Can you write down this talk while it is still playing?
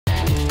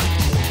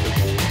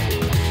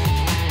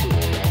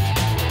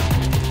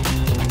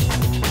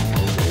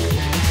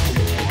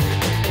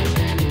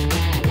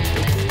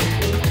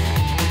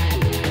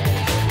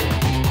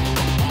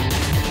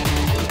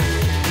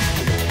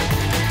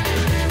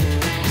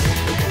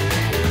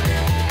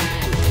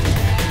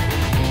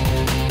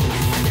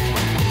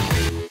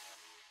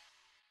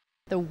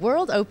The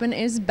World Open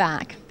is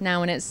back,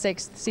 now in its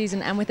 6th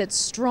season, and with its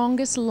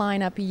strongest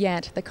lineup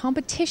yet. The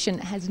competition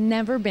has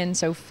never been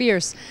so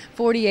fierce.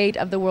 48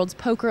 of the world's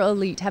poker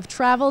elite have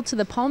traveled to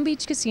the Palm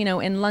Beach Casino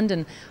in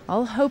London,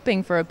 all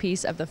hoping for a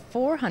piece of the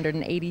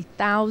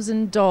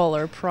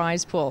 $480,000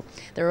 prize pool.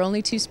 There are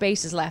only 2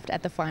 spaces left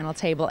at the final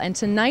table, and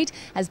tonight,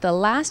 as the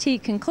last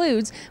heat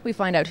concludes, we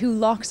find out who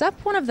locks up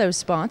one of those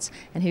spots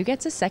and who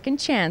gets a second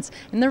chance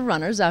in the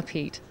runners-up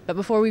heat. But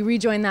before we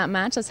rejoin that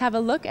match, let's have a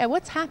look at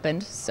what's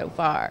happened so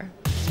far.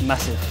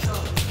 Massive.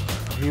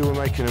 You were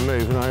making a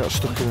move and I got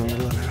stuck in the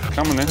middle of it.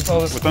 Come on then.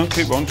 Well, don't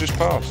keep on, just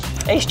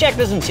pass. Ace-Jack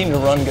doesn't seem to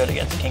run good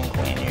against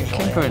King-Queen usually.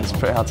 King-Queen's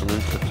pretty hard to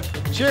lose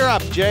with. Cheer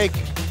up, Jake.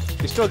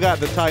 You still got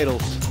the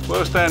titles.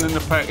 Worst down in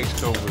the pack is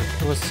Colby.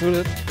 It was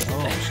suited.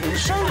 Oh, it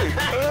was suited.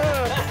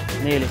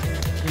 Nearly.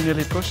 You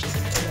nearly pushed.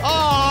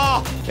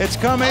 Oh! It's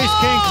come Ace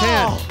King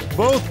 10.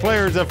 Both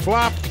players have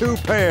flopped 2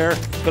 pair.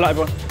 Good luck,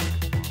 everyone.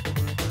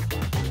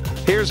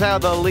 Here's how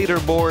the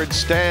leaderboard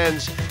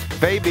stands.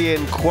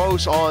 Fabian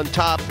Quoss on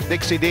top,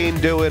 Dixie Dean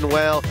doing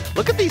well.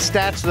 Look at these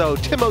stats though.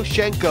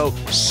 Timoshenko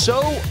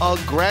so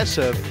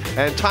aggressive,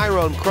 and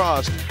Tyron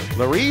Krost.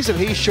 The reason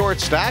he's short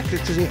stacked is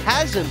because he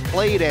hasn't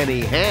played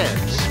any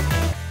hands.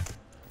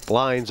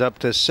 Blinds up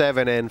to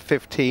 7 and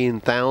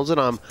 15,000.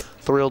 I'm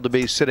thrilled to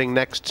be sitting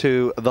next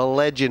to the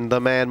legend,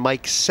 the man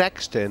Mike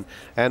Sexton,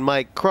 and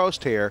Mike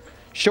Krost here.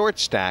 Short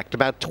stacked,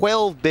 about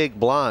 12 big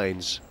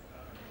blinds.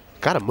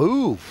 Got to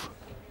move.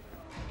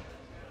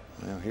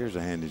 Well, here's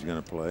a hand he's going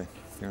to play.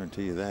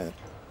 Guarantee you that.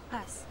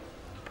 Pass.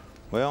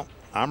 Well,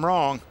 I'm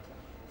wrong.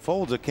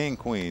 Folds a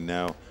king-queen.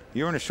 Now,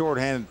 you're in a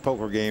short-handed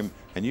poker game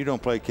and you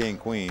don't play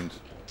king-queens,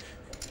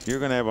 you're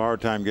going to have a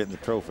hard time getting the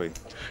trophy.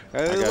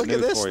 Look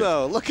at this,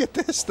 though. Look at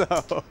this,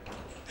 though.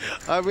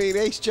 I mean,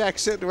 Ace-Jack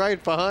sitting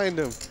right behind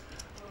him.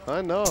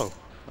 I know.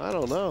 I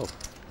don't know.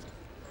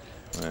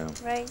 Well,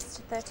 Raise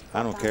to 34,000.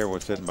 I don't care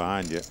what's sitting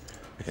behind you.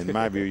 In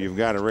my view, you've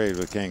got to raise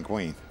with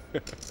king-queen.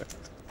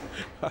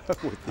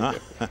 Huh?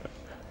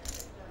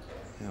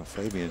 Now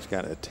Fabian's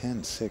got a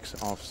 10-6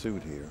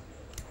 offsuit here.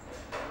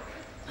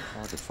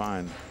 Hard to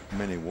find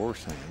many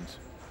worse hands.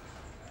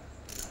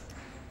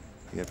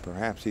 Yet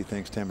perhaps he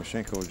thinks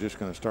Timoshenko is just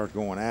going to start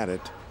going at it,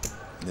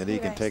 and that he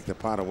can take the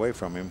pot away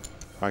from him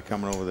by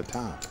coming over the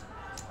top. To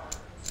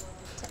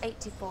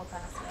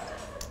 84,000.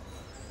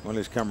 Well,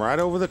 he's come right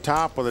over the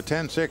top with a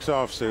 10-6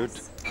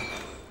 offsuit.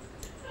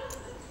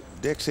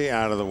 Dixie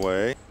out of the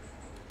way.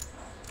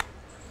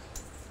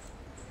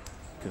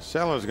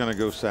 Kassela's going to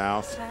go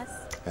south. Pass.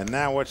 And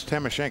now what's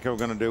Timoshenko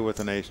going to do with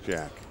an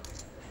ace-jack?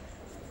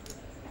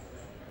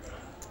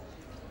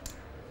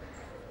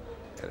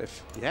 And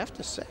if you have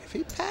to say, if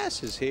he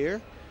passes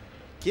here,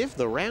 give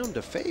the round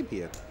to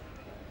Fabian.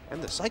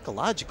 And the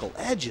psychological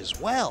edge as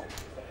well.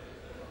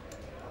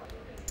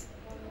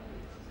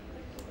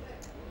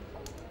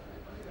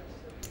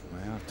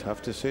 Well,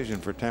 tough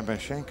decision for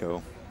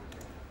Timoshenko.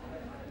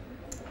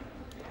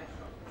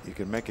 You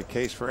can make a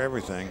case for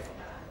everything.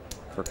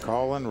 For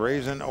calling,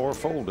 raising, or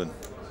folding.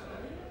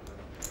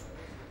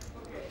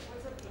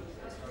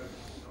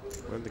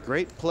 When the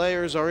great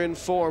players are in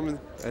form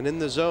and in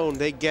the zone,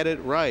 they get it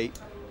right.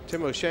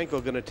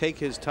 Timoshenko going to take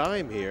his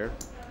time here.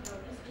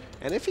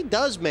 And if he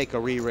does make a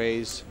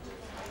re-raise,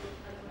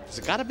 it's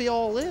got to be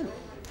all in.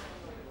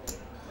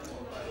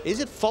 Is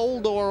it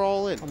fold or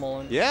all in? I'm all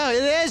in. Yeah,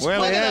 it is.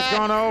 Well, he has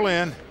gone all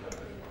in.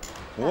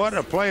 What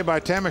a play by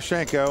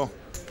Timoshenko.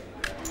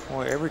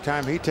 Boy, every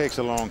time he takes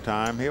a long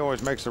time, he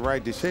always makes the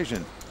right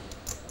decision.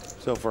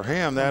 So for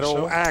him, that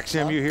old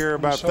axiom you hear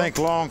about think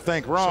long,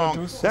 think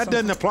wrong, that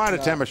doesn't apply to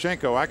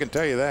Timoshenko, I can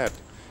tell you that.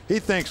 He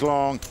thinks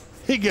long,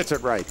 he gets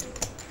it right.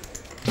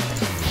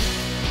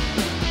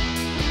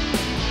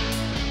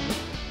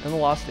 In the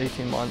last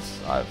 18 months,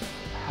 I've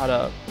had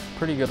a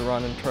pretty good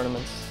run in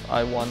tournaments.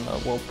 I won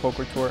the World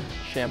Poker Tour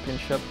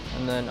Championship,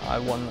 and then I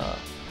won the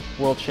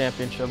World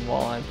Championship of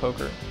Online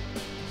Poker.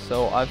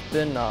 So I've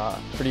been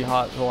pretty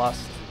hot the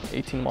last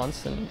 18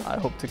 months, and I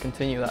hope to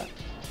continue that.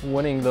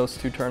 Winning those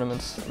 2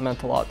 tournaments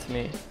meant a lot to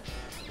me.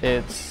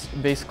 It's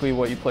basically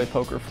what you play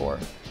poker for,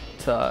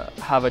 to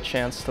have a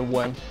chance to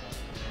win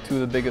 2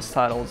 of the biggest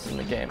titles in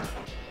the game.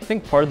 I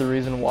think part of the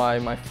reason why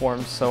my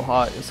form's so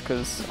hot is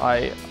because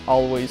I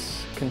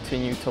always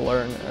continue to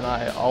learn, and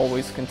I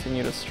always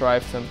continue to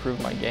strive to improve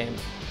my game.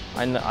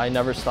 I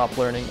never stop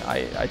learning.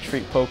 I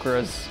treat poker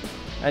as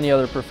any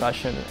other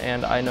profession,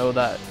 and I know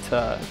that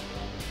to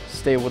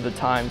stay with the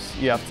times,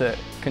 you have to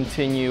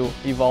continue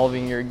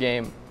evolving your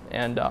game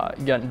and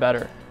getting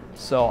better.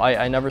 So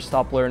I never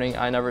stop learning.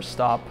 I never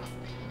stop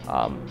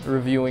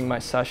reviewing my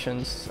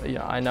sessions. You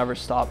know, I never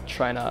stop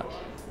trying to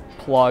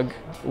plug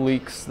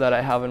leaks that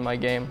I have in my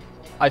game.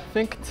 I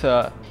think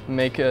to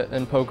make it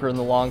in poker in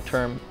the long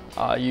term,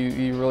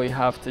 you really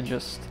have to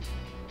just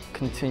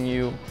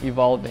continue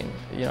evolving.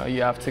 You know,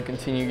 you have to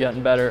continue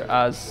getting better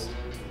as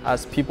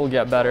people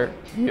get better.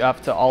 You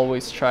have to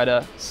always try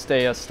to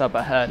stay a step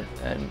ahead,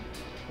 and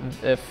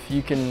if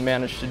you can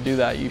manage to do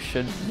that, you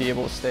should be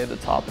able to stay at the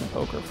top in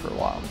poker for a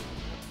while.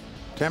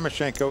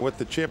 Timoshenko with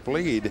the chip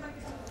lead.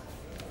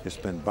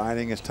 Just been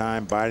biding his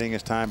time, biding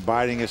his time,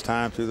 biding his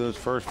time through those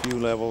first few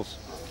levels.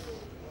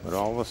 But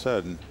all of a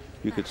sudden,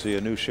 you could see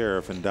a new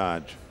sheriff in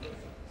Dodge.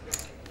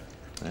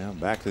 Now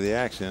back to the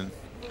action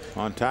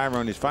on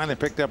Tyron. He's finally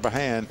picked up a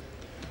hand.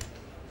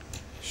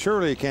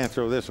 Surely he can't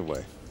throw this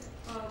away.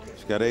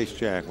 He's got ace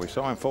jack. We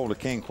saw him fold a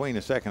king queen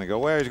a second ago.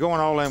 Well, he's going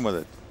all in with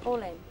it. All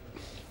in.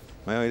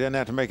 Well, he doesn't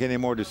have to make any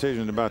more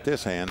decisions about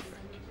this hand.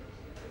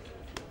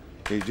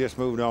 He just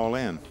moved all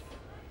in.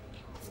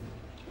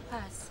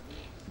 Pass.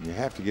 You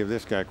have to give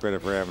this guy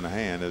credit for having a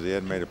hand, as he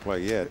hadn't made a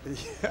play yet.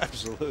 Yeah,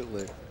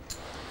 absolutely.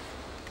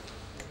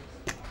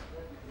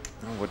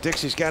 Oh, well,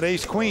 Dixie's got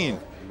ace queen.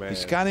 Man.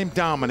 He's got him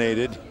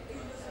dominated.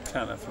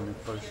 Count that for me,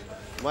 please.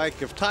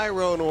 Mike, if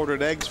Tyrone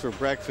ordered eggs for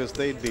breakfast,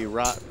 they'd be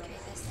rotten.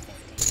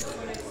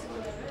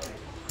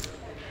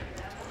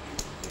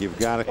 You've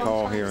got to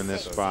call here in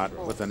this spot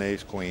with an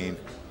ace queen.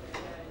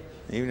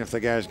 Even if the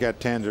guy's got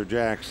tens or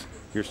jacks,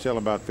 you're still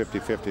about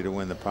 50-50 to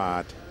win the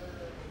pot.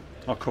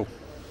 Oh, cool.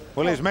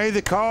 Well, he's made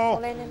the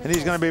call, and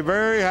he's going to be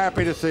very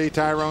happy to see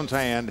Tyrone's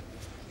hand.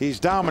 He's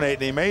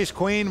dominating him. Ace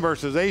queen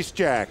versus ace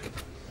jack.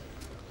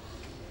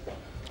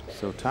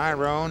 So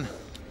Tyrone,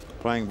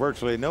 playing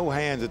virtually no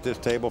hands at this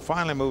table,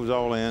 finally moves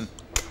all in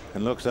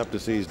and looks up to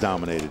see he's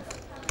dominated.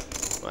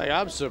 Like,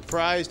 I'm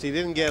surprised he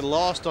didn't get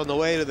lost on the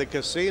way to the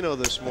casino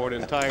this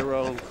morning,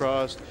 Tyron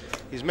Krost.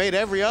 He's made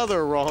every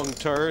other wrong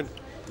turn,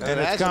 and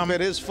it hasn't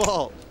been his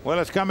fault. Well,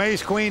 it's come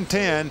ace queen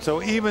 10,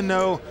 so even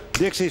though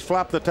Dixie's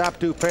flopped the top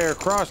two pair,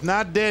 Krost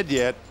not dead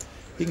yet.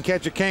 He can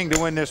catch a king to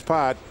win this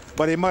pot,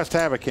 but he must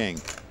have a king.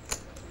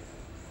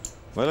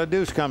 Well, a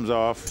deuce comes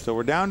off, so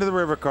we're down to the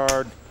river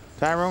card.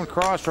 Tyron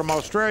Krost from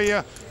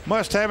Australia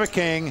must have a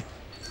king.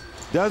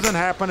 Doesn't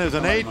happen as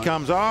an 8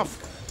 comes off.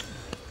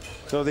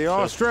 So the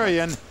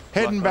Australian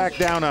heading back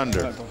down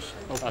under.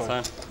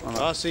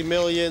 Aussie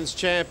Millions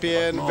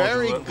champion,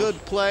 very good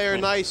player,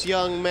 nice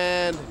young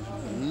man.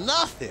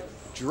 Nothing,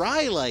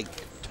 dry like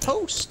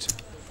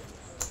toast.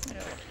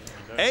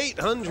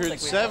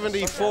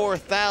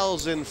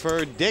 874,000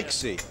 for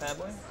Dixie.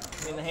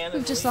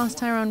 We've just lost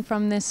Tyron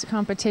from this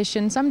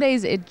competition. Some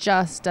days it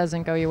just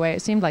doesn't go your way.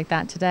 It seemed like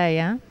that today,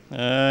 yeah?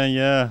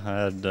 Yeah,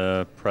 I had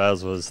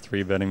Praz was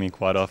 3-betting me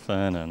quite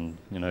often, and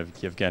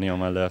Yvevgeniy on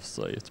my left,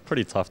 so it's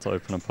pretty tough to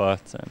open a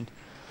pot. And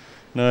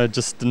it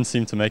just didn't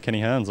seem to make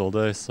any hands all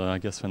day. So I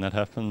guess when that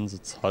happens,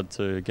 it's hard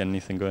to get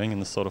anything going in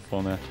this sort of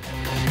format.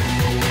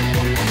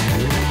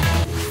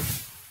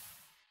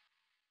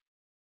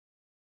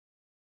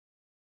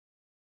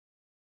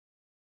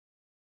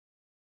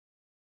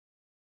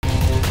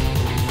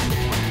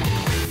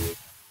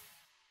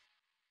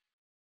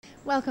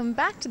 Welcome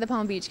back to the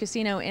Palm Beach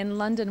Casino in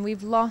London.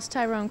 We've lost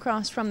Tyron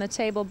Krost from the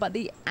table, but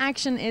the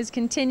action is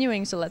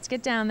continuing, so let's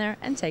get down there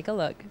and take a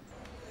look.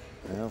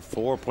 Well,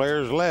 4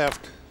 players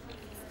left.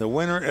 The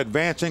winner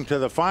advancing to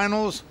the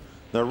finals,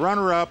 the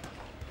runner-up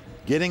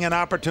getting an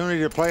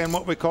opportunity to play in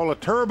what we call a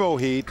turbo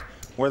heat,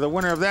 where the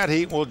winner of that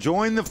heat will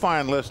join the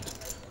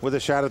finalist with a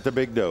shot at the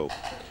big dough.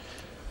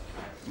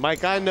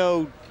 Mike, I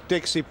know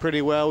Dixie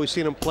pretty well. We've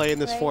seen him play in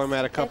this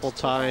format a couple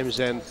times,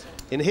 and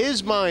in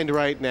his mind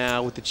right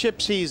now, with the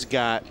chips he's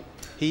got,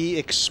 he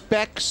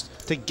expects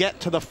to get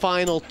to the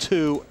final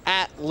 2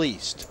 at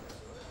least.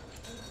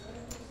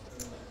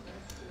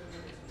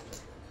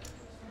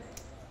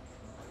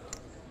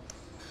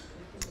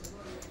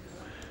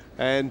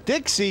 And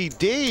Dixie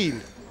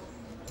Dean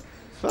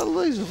felt a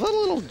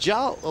little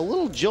jolt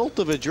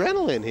of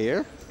adrenaline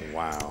here.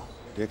 Wow.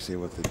 Dixie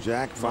with the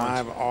jack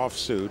 5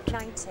 offsuit.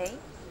 90.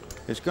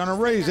 It's going to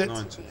raise it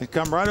 90. and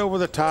come right over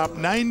the top.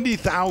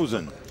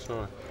 90,000.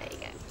 Sorry. There you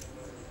go.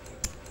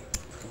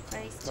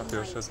 Raise to Lucky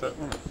I said 90. that,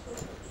 wasn't it?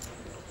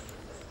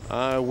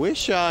 I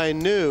wish I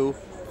knew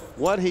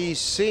what he's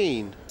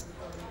seen.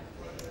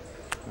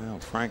 Well,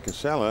 Frank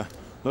Kassela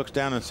looks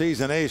down and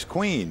sees an ace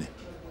queen.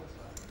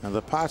 Now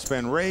the pot's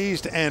been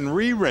raised and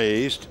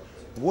re-raised.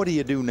 What do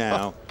you do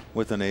now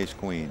with an ace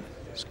queen?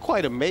 It's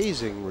quite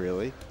amazing,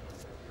 really.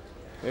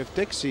 If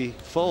Dixie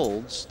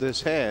folds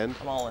this hand.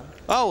 I'm all in.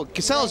 Oh,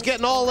 Kassela's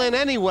getting all in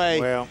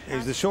anyway. Well,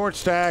 he's the short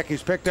stack.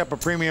 He's picked up a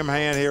premium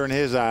hand here in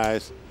his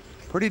eyes.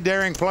 Pretty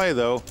daring play,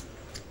 though.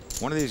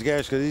 One of these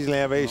guys could easily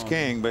have ace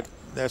king, but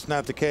that's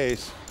not the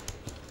case.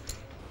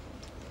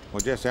 Well,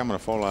 Jesse, I'm going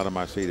to fall out of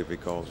my seat if he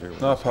calls here.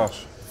 No,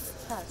 pass.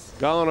 Pass.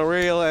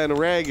 Gonorrhea and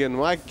Reagan,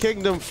 my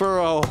kingdom for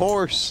a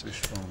horse.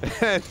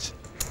 And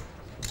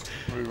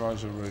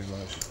Re-rise or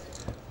re-rise.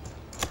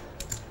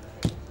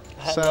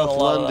 South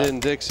London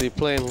Dixie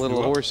playing a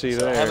little horsey So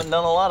I there. haven't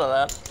done a lot of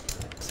that.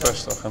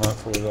 Best I can hope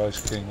for with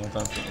ace king. I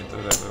don't think you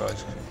do that with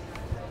ace king.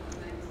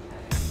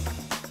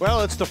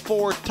 Well, it's the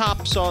 4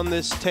 tops on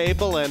this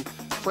table, and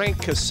Frank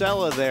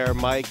Kassela there,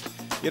 Mike.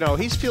 You know,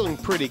 he's feeling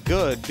pretty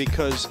good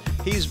because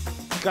he's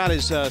got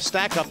his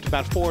stack up to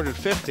about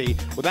 450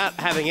 without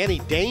having any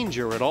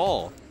danger at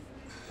all.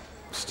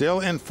 Still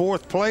in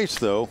 4th place,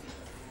 though,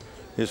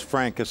 is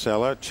Frank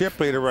Kassela. Chip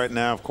leader right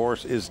now, of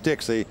course, is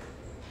Dixie.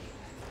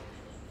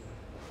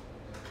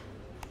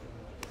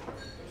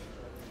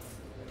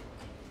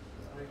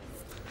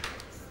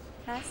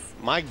 Pass.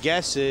 My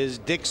guess is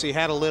Dixie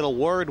had a little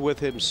word with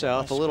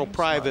himself, a little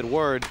private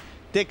word.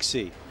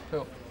 Dixie,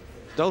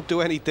 don't do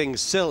anything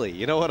silly.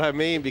 You know what I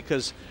mean?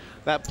 Because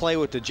that play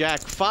with the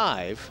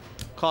Jack-5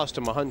 cost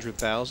him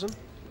 100,000.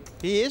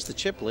 He is the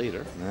chip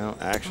leader. Well,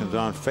 action's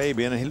on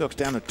Fabian, and he looks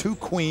down to 2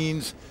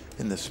 queens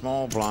in the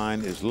small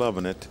blind, is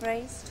loving it.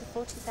 Raise to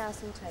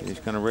 40,000 total. He's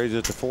going to raise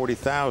it to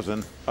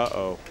 40,000.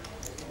 Uh-oh.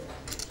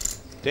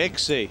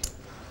 Dixie,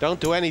 don't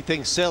do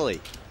anything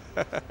silly.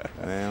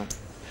 Well,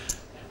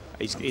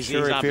 he's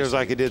sure he feels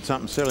like he did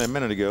something silly a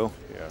minute ago.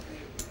 Yeah.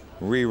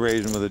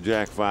 Re-raising with a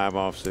Jack-5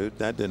 offsuit.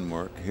 That didn't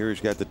work. Here he's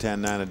got the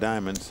 10-9 of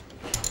diamonds.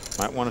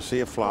 Might want to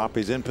see a flop.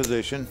 He's in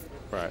position.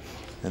 Right.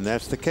 And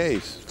that's the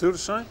case. Do the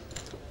same.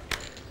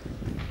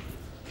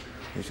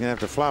 He's going to have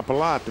to flop a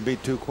lot to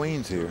beat 2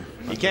 queens here.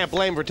 You can't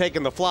blame him for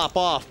taking the flop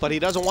off, but he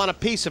doesn't want a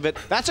piece of it.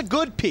 That's a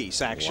good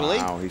piece, actually.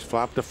 Wow, he's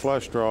flopped a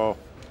flush draw.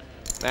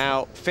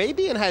 Now,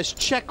 Fabian has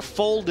check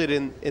folded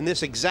in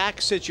this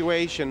exact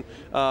situation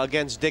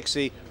against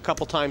Dixie a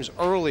couple times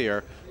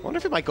earlier. I wonder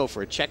if he might go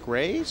for a check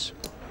raise.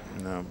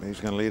 No, he's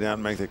going to lead out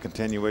and make the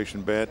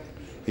continuation bet.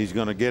 He's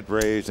going to get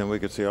raised, and we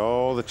could see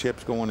all the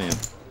chips going in.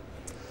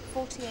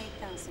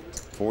 48,000.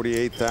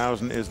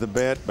 48,000 is the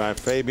bet by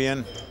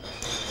Fabian.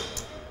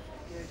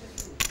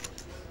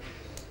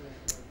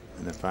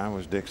 And if I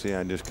was Dixie,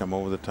 I'd just come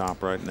over the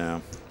top right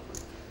now.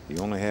 You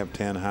only have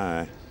 10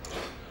 high.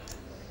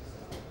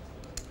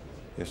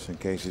 Just in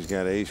case he's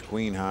got ace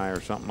queen high or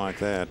something like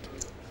that.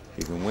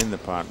 You can win the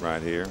pot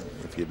right here.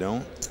 If you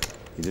don't,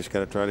 you just got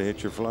to try to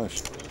hit your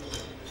flush.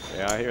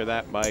 Yeah, I hear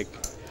that, Mike.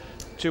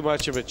 Too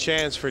much of a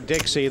chance for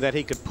Dixie that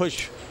he could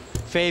push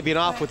Fabian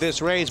off with this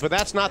raise, but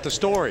that's not the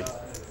story.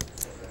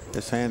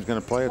 This hand's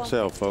going to play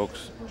itself,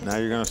 folks. Now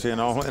you're going to see an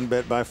all-in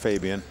bet by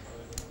Fabian.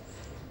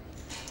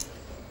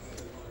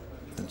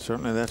 And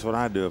certainly that's what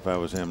I'd do if I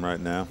was him right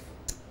now.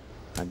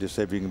 I'd just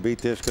say, if you can beat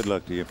this, good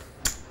luck to you.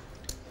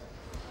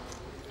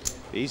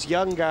 These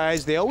young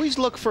guys, they always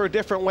look for a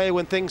different way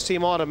when things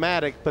seem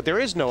automatic, but there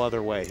is no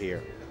other way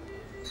here.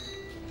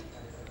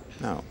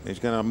 No, he's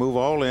going to move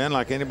all in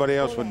like anybody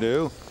else would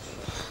do.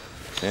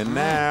 And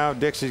now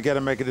Dixie's got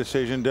to make a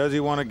decision. Does he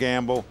want to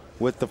gamble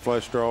with the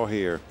flush draw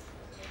here?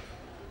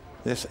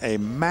 This a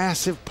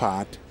massive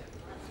pot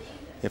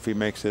if he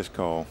makes this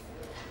call.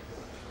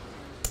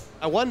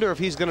 I wonder if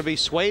he's going to be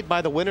swayed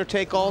by the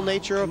winner-take-all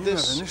nature of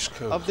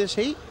this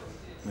heat.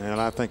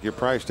 Well, I think you're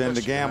priced in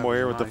to gamble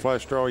here with the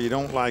flush draw. You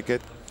don't like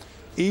it.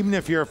 Even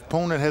if your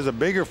opponent has a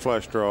bigger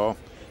flush draw,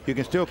 you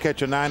can still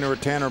catch a 9 or a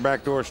 10 or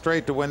backdoor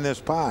straight to win this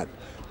pot.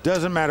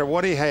 Doesn't matter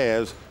what he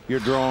has, you're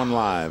drawing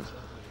live.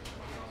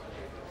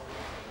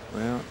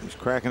 Well, he's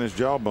cracking his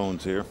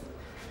jawbones here.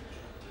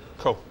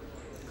 Cool.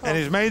 And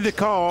he's made the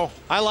call.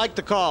 I like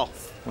the call.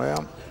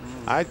 Well,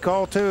 I'd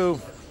call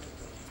too.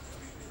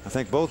 I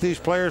think both these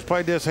players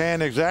played this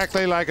hand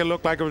exactly like it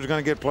looked like it was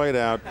going to get played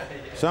out.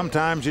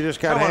 Sometimes you just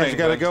got hands you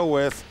got to go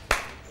with.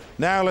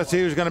 Now let's see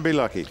who's going to be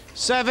lucky.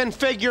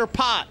 7-figure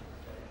pot.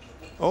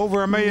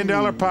 Over $1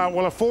 million pot.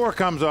 Well, a 4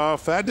 comes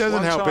off. That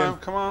doesn't help him.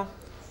 Come on.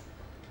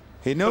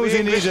 He knows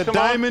he needs a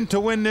diamond to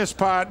win this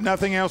pot.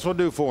 Nothing else will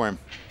do for him.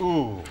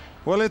 Ooh.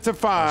 Well, it's a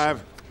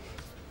 5.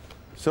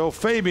 So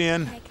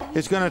Fabian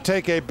is going to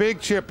take a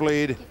big chip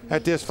lead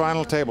at this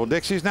final table.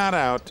 Dixie's not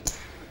out,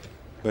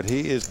 but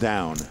he is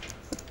down.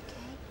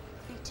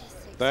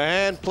 The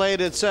hand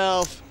played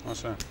itself.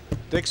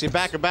 Dixie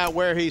back about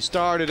where he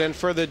started, and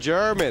for the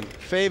German,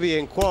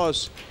 Fabian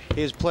Quoss,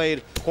 he's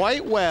played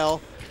quite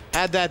well,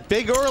 had that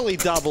big early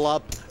double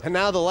up, and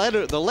now the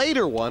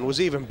later one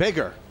was even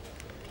bigger.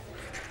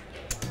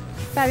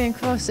 Fabian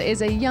Quoss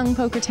is a young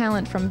poker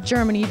talent from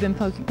Germany. You've been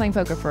playing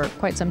poker for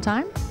quite some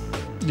time.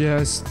 Yeah,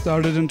 I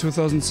started in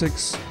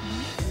 2006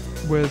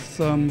 with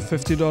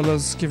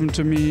 $50 given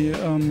to me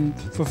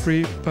for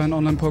free by an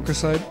online poker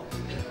site.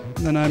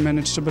 And then I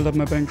managed to build up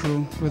my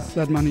bankroll with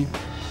that money.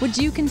 Would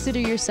you consider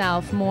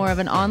yourself more of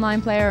an online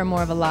player or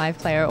more of a live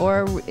player,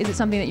 or is it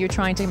something that you're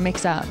trying to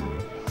mix up?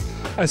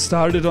 I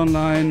started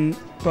online,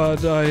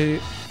 but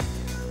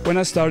when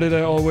I started,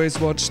 I always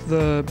watched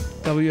the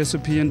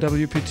WSOP and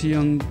WPT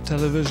on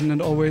television and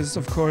always,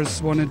 of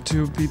course, wanted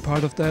to be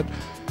part of that.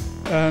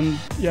 And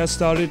yeah, I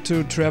started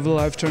to travel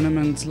live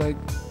tournaments like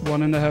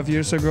 1.5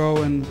 years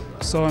ago, and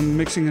so I'm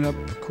mixing it up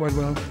quite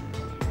well.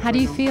 How do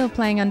you feel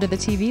playing under the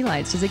TV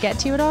lights? Does it get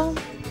to you at all?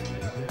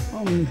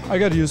 I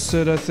got used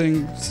to it. I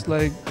think it's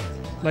like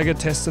a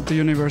test at the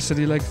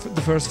university. Like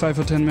the first 5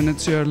 or 10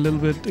 minutes, you're a little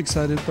bit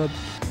excited, but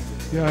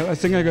yeah, I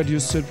think I got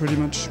used to it pretty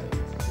much.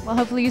 Well,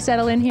 hopefully you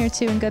settle in here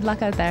too, and good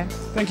luck out there.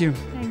 Thank you.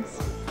 Thanks.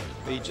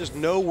 You just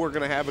know we're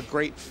going to have a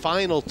great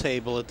final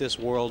table at this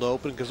World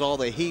Open because all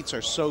the heats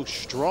are so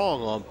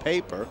strong on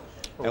paper,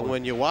 and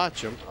when you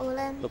watch them,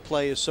 the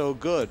play is so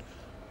good.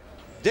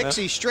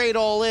 Dixie straight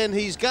all in.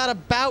 He's got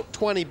about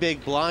 20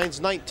 big blinds,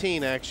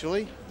 19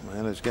 actually.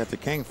 Well, he's got the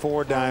king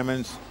 4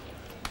 diamonds.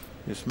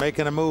 Just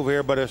making a move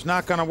here, but it's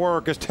not going to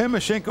work as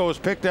Timoshenko has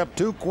picked up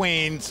 2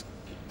 queens.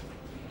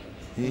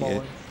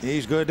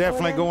 He's good,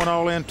 definitely going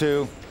all in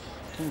too.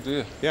 Oh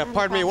dear. Yeah,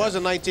 pardon me, it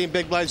wasn't 19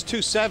 big blinds,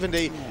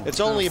 270. It's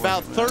only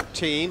about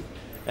 13.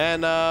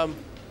 And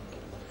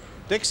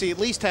Dixie at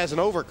least has an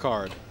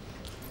overcard.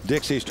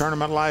 Dixie's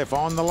tournament life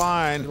on the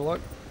line.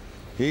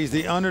 He's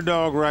the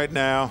underdog right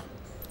now.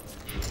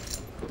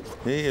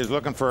 He is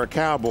looking for a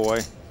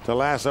cowboy to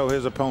lasso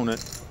his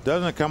opponent.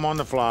 Doesn't come on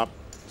the flop.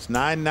 It's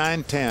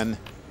 9-9-10.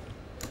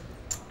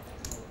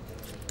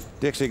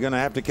 Dixie going to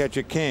have to catch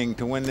a king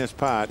to win this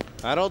pot.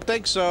 I don't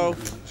think so.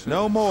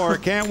 No more.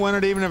 Can't win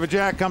it even if a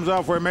jack comes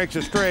off where it makes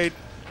a straight.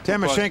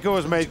 Timoshenko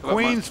has made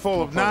queens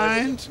full of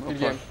nines.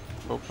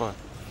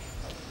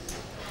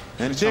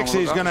 And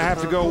Dixie's going to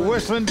have to go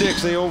whistling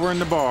Dixie over in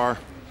the bar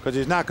because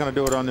he's not going to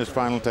do it on this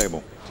final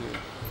table.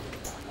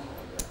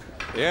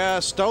 Yeah,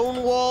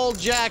 Stonewall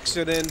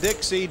Jackson and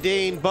Dixie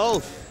Dean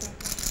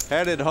both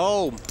headed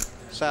home,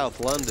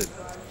 South London.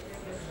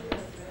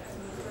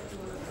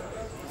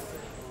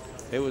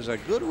 It was a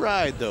good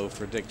ride, though,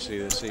 for Dixie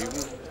this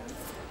evening.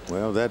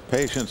 Well, that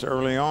patience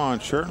early on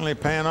certainly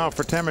paying off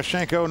for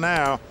Timoshenko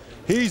now.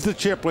 He's the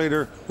chip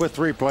leader with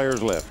 3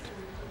 players left.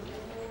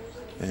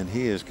 And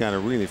he has got to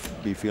really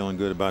be feeling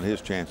good about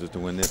his chances to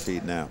win this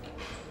heat now.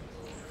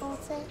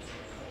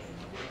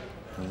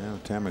 Now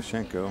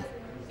Timoshenko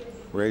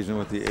raising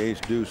with the ace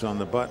deuce on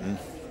the button.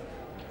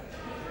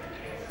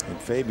 And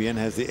Fabian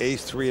has the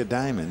ace 3 of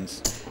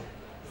diamonds.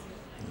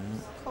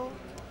 Well,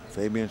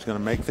 Fabian's going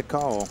to make the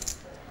call.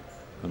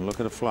 And look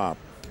at the flop.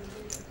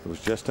 It was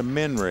just a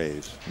min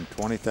raise from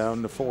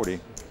 20,000 to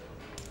 40.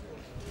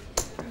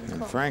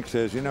 And Frank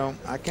says, you know,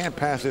 I can't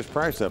pass this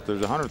price up.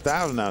 There's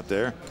 100,000 out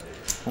there.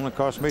 Only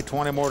cost me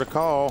 20 more to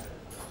call.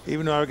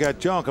 Even though I got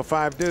junk, a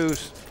 5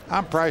 deuce,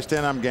 I'm priced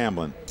in, I'm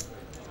gambling.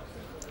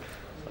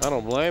 I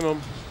don't blame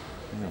him.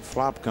 And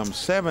flop comes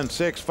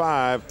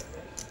 7-6-5.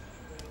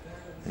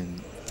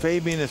 And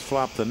Fabian has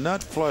flopped the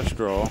nut flush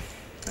draw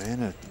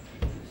and a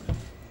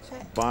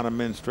bottom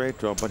in straight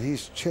draw, but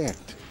he's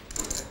checked.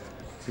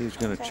 He's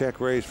going to check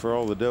raise for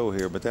all the dough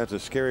here, but that's a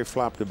scary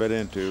flop to bet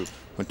into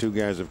when 2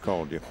 guys have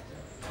called you.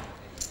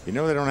 You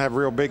know they don't have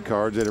real big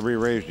cards that have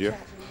re-raised you.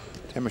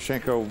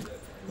 Timoshenko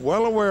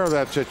well aware of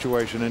that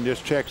situation and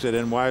just checks it,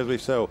 and wisely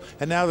so.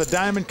 And now the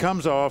diamond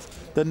comes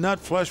off, the nut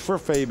flush for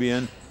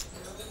Fabian.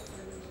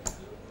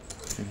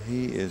 And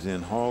he is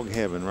in hog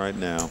heaven right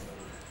now.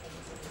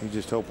 You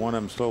just hope one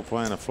of them slow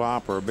playing a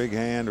flop or a big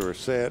hand or a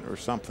set or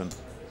something.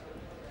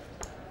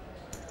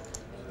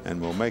 And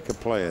we'll make a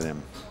play at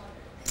him.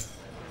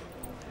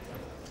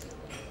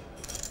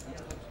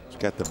 He's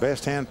got the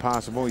best hand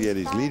possible, yet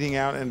he's leading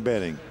out and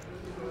betting.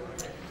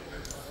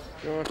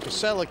 Well,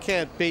 Kassela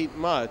can't beat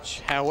much,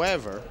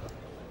 however.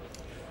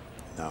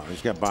 No,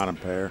 he's got bottom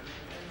pair.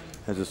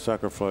 Has a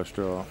sucker flush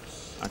draw.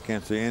 I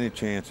can't see any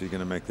chance he's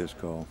going to make this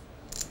call.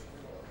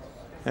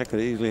 That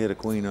could easily hit a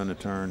queen on the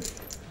turn.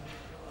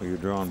 Well, you're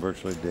drawing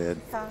virtually dead.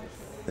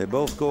 They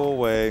both go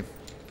away.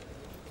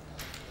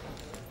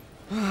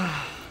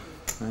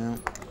 Well,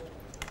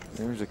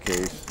 there's a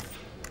case.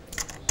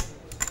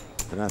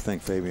 But I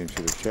think Fabian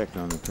should have checked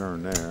on the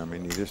turn there. I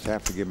mean, you just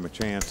have to give them a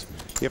chance.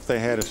 If they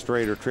had a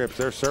straight or trips,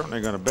 they're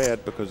certainly going to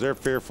bet because they're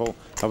fearful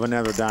of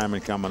another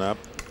diamond coming up.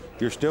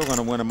 You're still going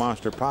to win a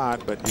monster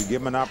pot, but you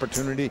give them an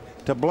opportunity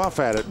to bluff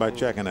at it by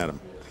checking at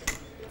them.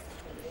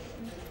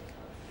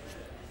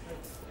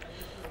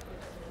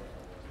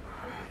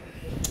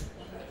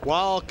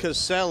 While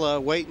Kassela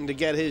waiting to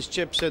get his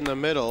chips in the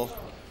middle,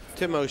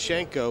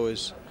 Timoshenko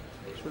is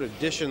sort of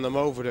dishing them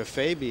over to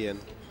Fabian,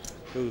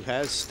 who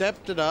has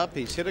stepped it up.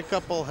 He's hit a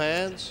couple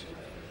hands.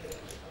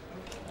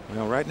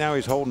 Well, right now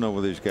he's holding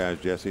over these guys,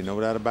 Jesse, no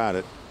doubt about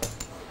it.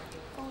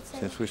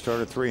 Since we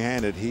started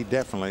 3-handed, he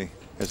definitely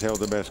has held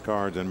the best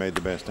cards and made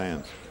the best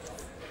hands.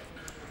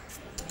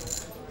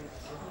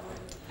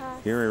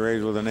 Here he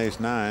raised with an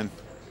ace-9.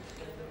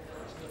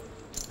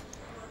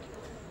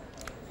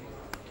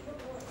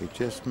 He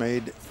just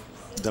made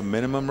the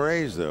minimum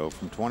raise, though,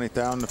 from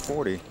 20,000 to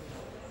 40,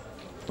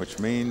 which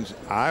means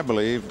I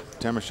believe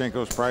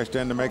Timoshenko's priced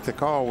in to make the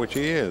call, which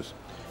he is.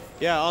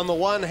 Yeah, on the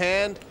one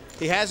hand,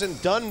 he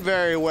hasn't done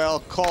very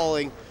well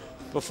calling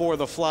before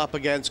the flop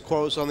against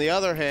Quoss. On the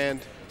other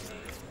hand,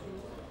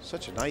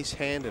 such a nice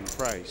hand and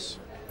price.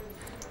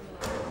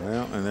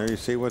 Well, and there you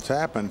see what's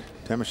happened.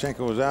 Timoshenko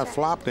was out,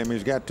 flopped him.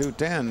 He's got 2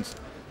 10s.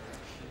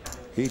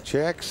 He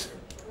checks.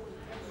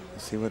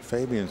 Let's see what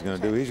Fabian's going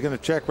to do. He's going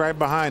to check right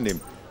behind him.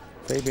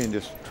 Fabian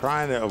just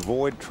trying to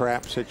avoid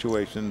trap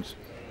situations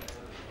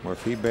where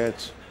if he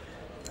bets,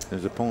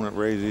 his opponent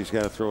raises, he's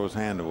got to throw his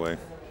hand away.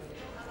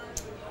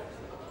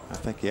 I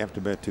think you have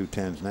to bet 2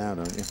 10s now,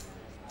 don't you?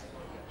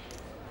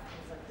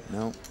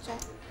 No.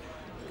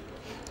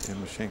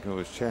 Timoshenko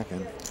is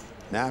checking.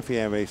 Now if you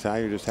have ace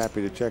high, you're just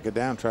happy to check it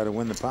down, try to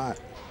win the pot.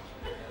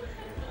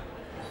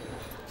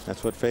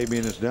 That's what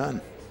Fabian has done.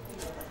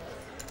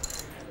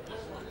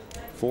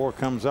 4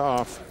 comes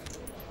off.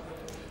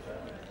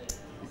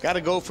 You got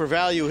to go for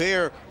value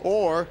here,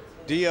 or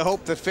do you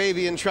hope that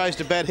Fabian tries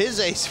to bet his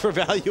ace for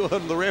value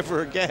on the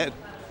river again?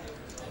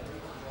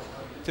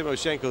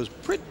 Timoshenko's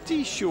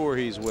pretty sure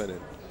he's winning.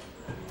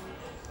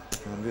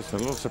 I'm just a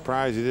little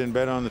surprised he didn't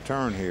bet on the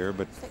turn here,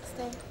 but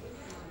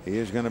He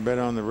is going to bet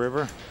on the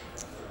river.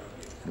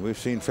 And we've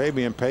seen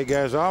Fabian pay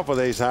guys off with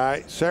ace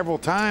high several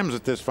times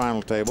at this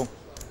final table.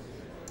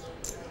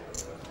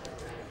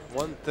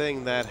 One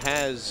thing that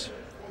has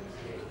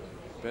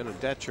been a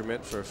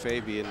detriment for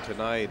Fabian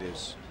tonight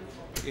is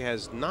he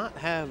has not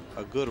had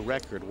a good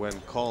record when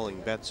calling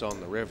bets on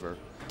the river.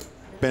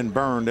 Been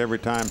burned every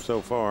time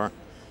so far.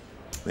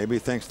 Maybe he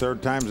thinks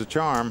third time's a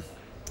charm.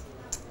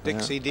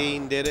 Dixie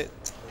Dean did it.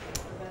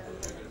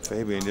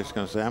 Fabian just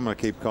going to say, I'm going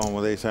to keep calling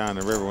with ace high on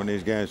the river when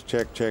these guys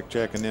check, check,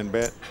 check, and then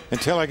bet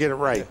until I get it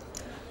right.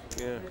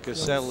 Yeah,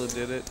 Kassela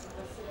did it.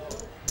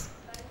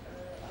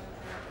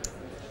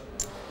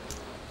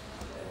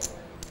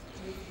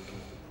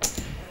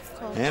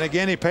 And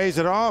again, he pays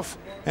it off.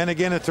 And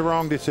again, it's the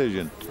wrong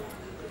decision.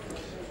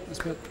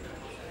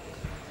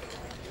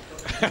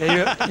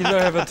 Yeah, you either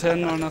have a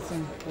 10 or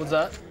nothing. What's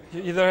that?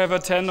 You either have a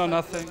 10 or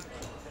nothing.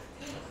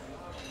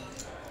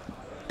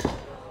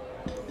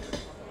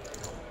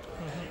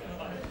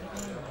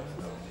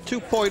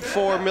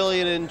 $2.4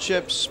 million in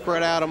chips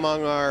spread out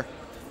among our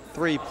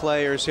 3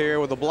 players here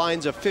with the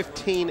blinds of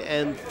 15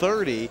 and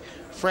 30.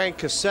 Frank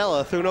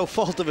Kassela, through no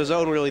fault of his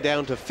own, really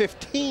down to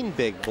 15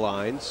 big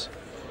blinds.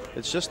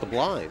 It's just the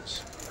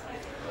blinds.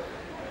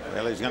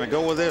 Well, he's going to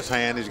go with this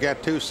hand. He's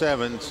got 2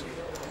 sevens.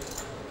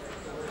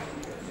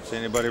 Don't see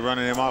anybody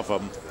running him off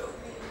of them.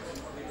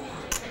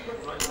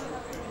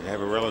 You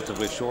have a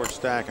relatively short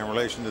stack in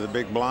relation to the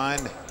big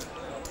blind.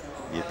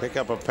 You pick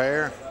up a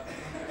pair.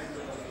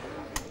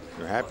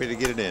 You're happy to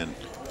get it in.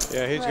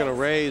 Yeah, he's going to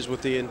raise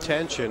with the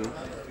intention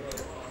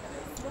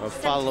of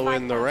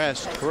following the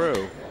rest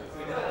through.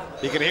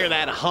 You can hear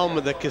that hum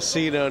of the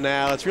casino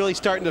now. It's really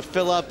starting to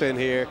fill up in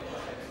here.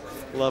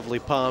 Lovely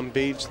Palm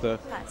Beach, the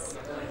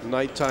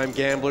nighttime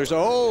gamblers.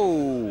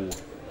 Oh!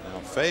 Now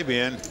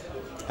Fabian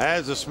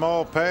has a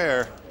small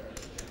pair.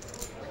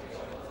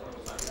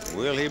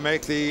 Will he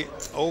make the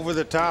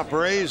over-the-top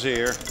raise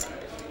here?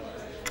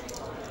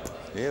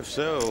 If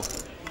so,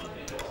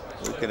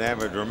 we could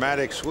have a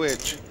dramatic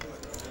switch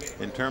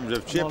in terms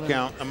of chip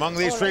count. Among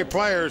these 3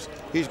 players,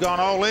 he's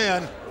gone all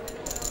in.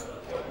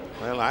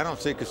 Well, I don't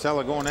see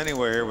Kassela going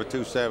anywhere here with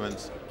 2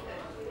 sevens.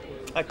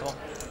 I call.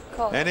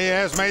 And he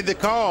has made the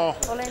call.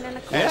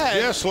 Yeah,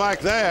 just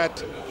like that,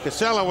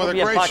 Kassela with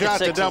a great shot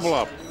to double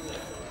up.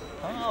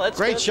 Oh, that's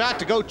great good. shot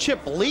to go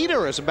chip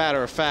leader, as a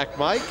matter of fact,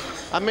 Mike.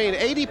 I mean,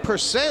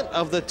 80%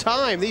 of the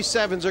time, these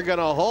sevens are going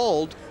to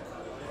hold.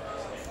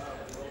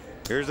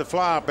 Here's the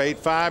flop,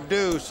 8-5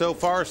 deuce. So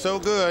far, so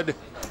good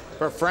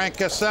for Frank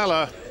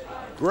Kassela.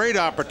 Great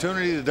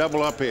opportunity to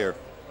double up here.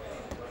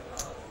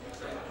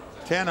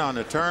 10 on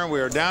the turn.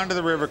 We are down to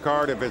the river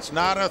card. If it's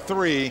not a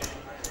 3,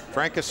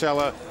 Frank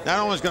Kassela not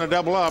only is going to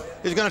double up,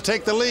 he's going to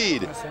take the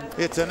lead.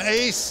 It's an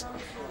ace.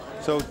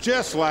 So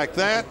just like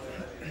that,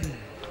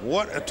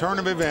 what a turn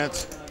of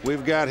events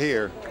we've got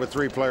here with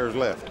 3 players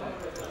left.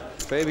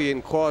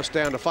 Fabian Quoss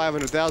down to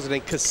 500,000,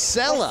 and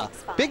Kassela,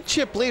 big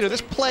chip leader,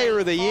 this player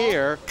of the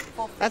year.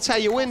 That's how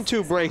you win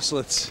 2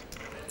 bracelets.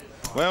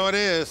 Well, it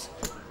is.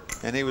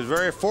 And he was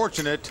very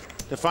fortunate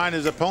to find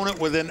his opponent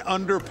with an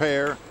under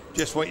pair,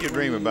 just what you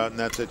dream about in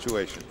that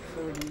situation.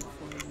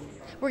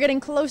 We're getting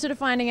closer to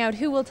finding out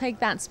who will take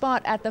that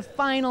spot at the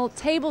final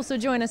table, so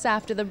join us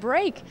after the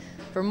break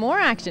for more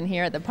action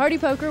here at the Party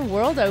Poker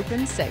World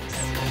Open 6.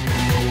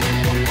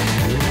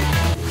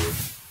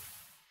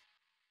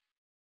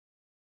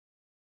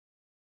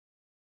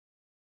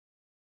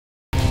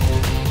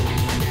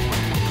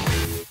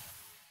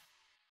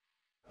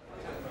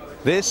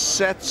 This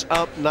sets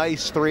up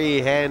nice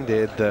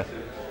 3-handed, the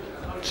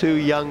 2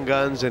 young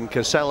guns and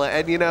Kassela.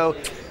 And you know,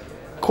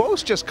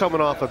 Quoss just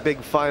coming off a big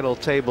final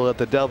table at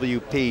the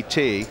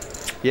WPT.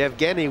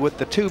 Yvevgeniy with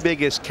the 2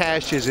 biggest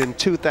cashes in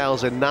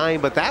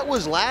 2009, but that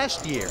was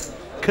last year.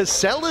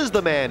 Kassela's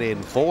the man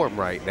in form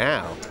right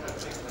now.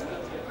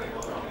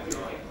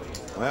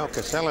 Well,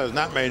 Kassela has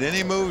not made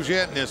any moves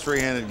yet in this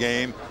 3-handed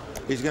game.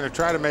 He's going to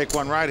try to make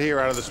one right here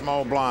out of the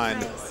small blind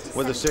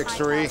with a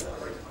 6-3.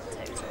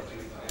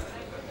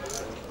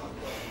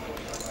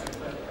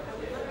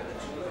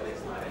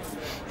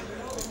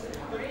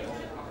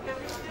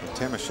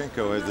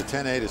 Timoshenko has the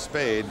 10-8 of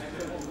spade,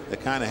 the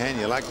kind of hand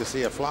you like to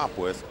see a flop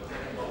with.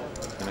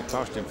 And it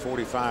cost him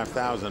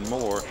 45,000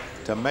 more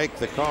to make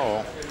the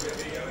call.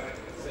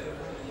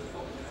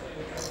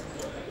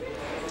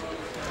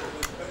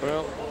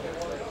 Well,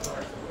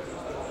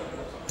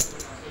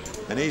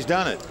 and he's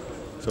done it.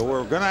 So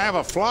we're going to have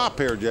a flop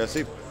here,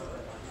 Jesse.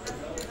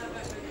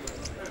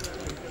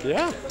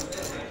 Yeah.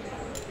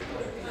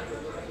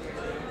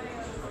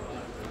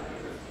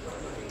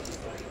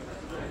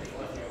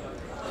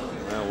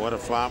 Well, what a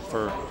flop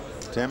for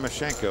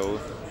Timoshenko.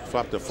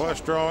 Flopped a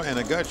flush draw and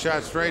a gut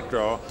shot straight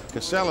draw.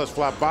 Kassela's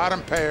flopped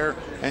bottom pair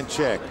and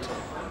checked.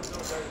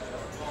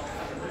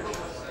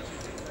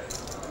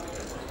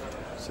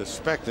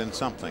 Suspecting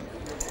something.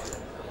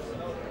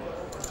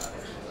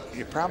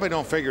 You probably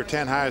don't figure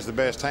 10 high is the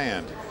best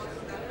hand.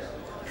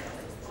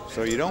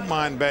 So you don't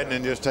mind betting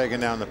and just taking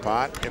down the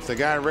pot. If the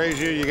guy raises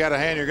you, you got a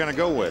hand you're going to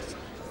go with.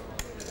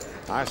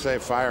 I say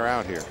fire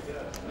out here.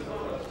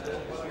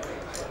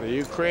 The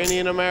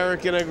Ukrainian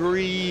American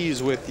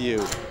agrees with you.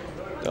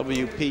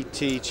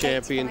 WPT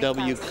champion,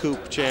 W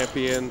Coupe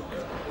champion.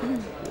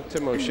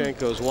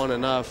 Timoshenko's won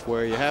enough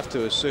where you have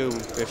to assume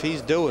if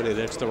he's doing it,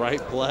 it's the right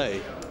play.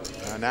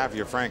 Now if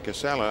you're Frank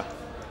Kassela,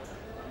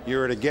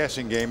 you're at a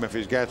guessing game if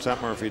he's got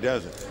something or if he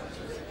doesn't.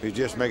 If he's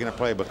just making a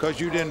play. Because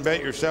you didn't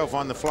bet yourself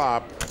on the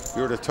flop,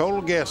 you're at a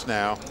total guess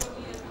now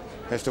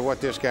as to what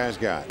this guy's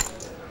got.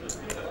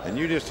 And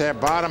you just have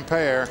bottom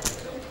pair.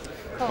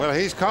 Well,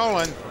 he's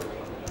calling.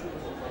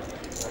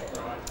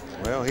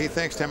 Well, he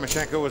thinks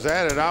Timoshenko was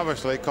at it,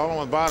 obviously, calling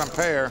with bottom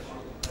pair.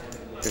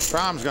 His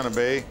problem's going to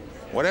be,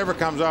 whatever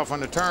comes off on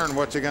the turn,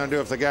 what's he going to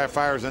do if the guy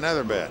fires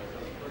another bet?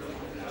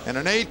 And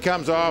an 8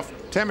 comes off.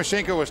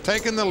 Timoshenko was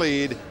taking the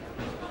lead.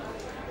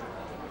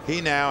 He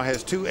now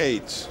has 2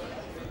 8s.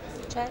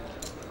 Check.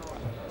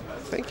 I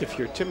think if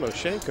you're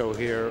Timoshenko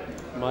here,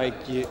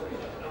 Mike, you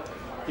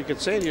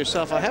could say to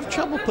yourself, I have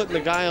trouble putting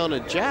the guy on a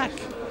jack.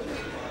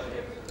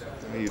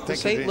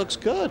 This 8 looks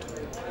good.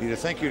 You'd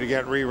think you'd have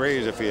got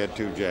re-raised if he had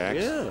 2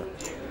 jacks. Yeah.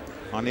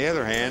 On the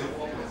other hand,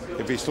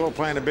 if he's still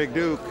playing a big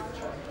duke,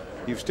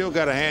 you've still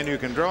got a hand you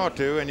can draw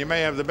to, and you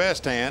may have the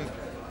best hand.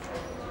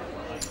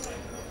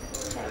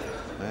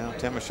 Well,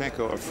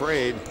 Timoshenko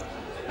afraid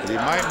that he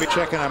might be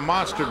checking a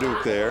monster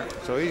duke there,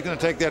 so he's going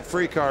to take that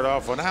free card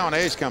off. Well, now an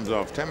ace comes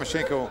off.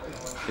 Timoshenko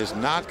is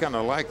not going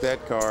to like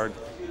that card,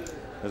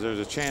 because there's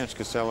a chance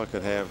Kassela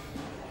could have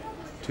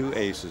 2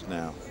 aces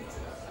now.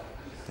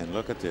 And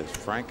look at this,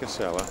 Frank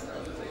Kassela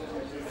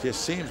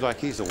just seems like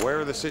he's aware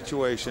of the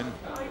situation,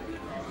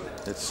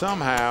 that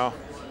somehow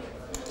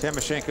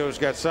Timoshenko's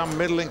got some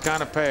middling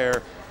kind of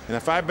pair, and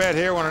if I bet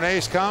here when an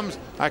ace comes,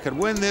 I could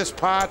win this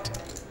pot.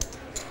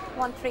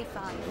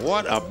 135.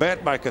 What a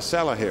bet by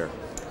Kassela here.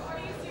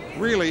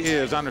 Really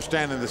is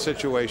understanding the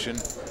situation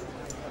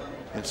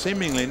and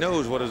seemingly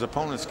knows what his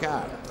opponent's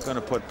got. Going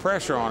to put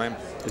pressure on him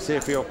to see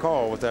if he'll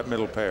call with that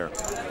middle pair.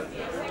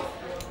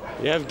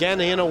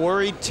 Yvevgeniy in a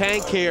worried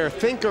tank here.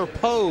 Think or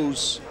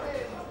pose.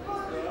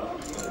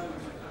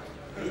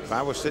 If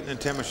I was sitting in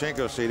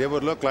Timoshenko's seat, it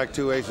would look like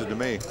 2 aces to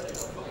me.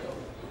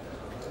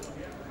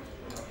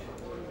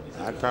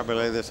 I'd probably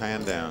lay this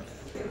hand down.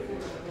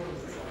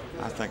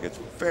 I think it's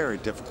very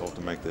difficult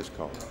to make this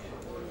call.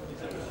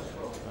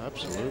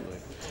 Absolutely.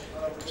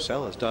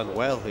 Kassela's done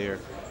well here.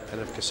 And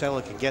if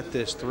Kassela can get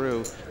this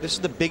through, this is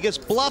the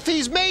biggest bluff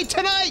he's made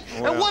tonight.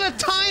 Well, and what a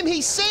time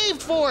he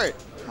saved for it.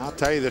 I'll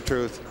tell you the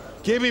truth.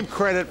 Give him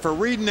credit for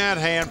reading that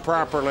hand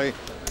properly,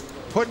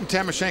 putting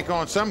Timoshenko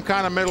on some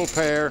kind of middle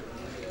pair,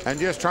 and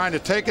just trying to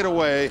take it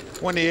away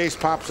when the ace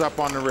pops up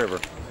on the river.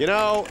 You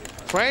know,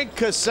 Frank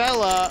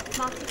Kassela,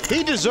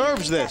 he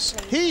deserves this.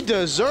 He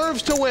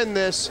deserves to win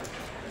this.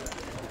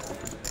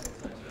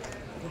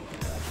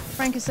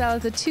 Frank Kassela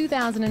is the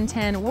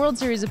 2010 World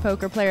Series of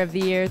Poker Player of the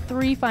Year,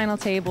 3 final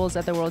tables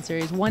at the World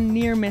Series, 1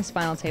 near-miss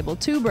final table,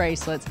 2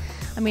 bracelets.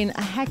 I mean,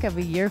 a heck of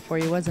a year for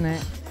you, wasn't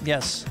it?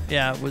 Yes,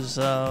 yeah, it was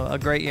a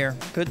great year.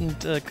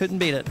 Couldn't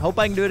beat it. Hope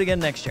I can do it again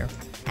next year.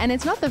 And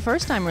it's not the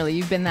first time, really,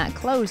 you've been that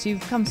close.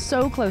 You've come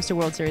so close to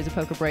World Series of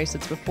Poker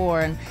bracelets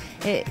before, and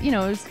it, you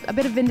know, it's a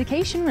bit of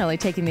vindication, really,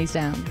 taking these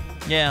down.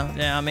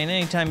 Yeah. I mean,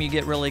 anytime you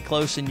get really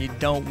close and you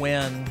don't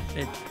win,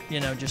 it, you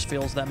know, just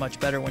feels that much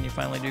better when you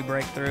finally do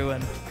break through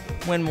and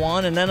win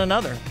one and then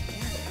another.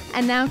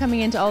 And now coming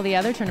into all the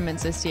other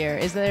tournaments this year,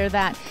 is there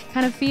that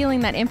kind of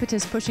feeling, that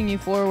impetus pushing you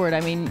forward?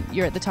 I mean,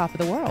 you're at the top of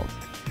the world.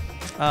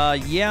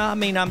 Yeah, I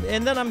mean,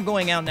 I'm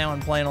going out now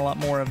and playing a lot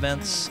more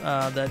events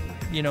that,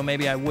 you know,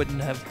 maybe I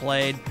wouldn't have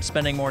played,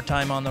 spending more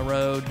time on the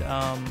road.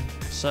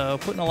 So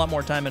putting a lot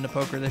more time into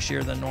poker this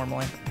year than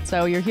normally.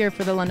 So you're here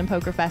for the London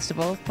Poker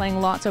Festival, playing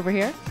lots over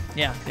here?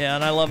 Yeah,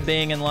 and I love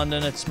being in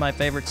London. It's my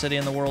favorite city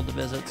in the world to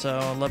visit, so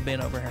I love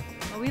being over here.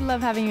 Well, we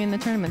love having you in the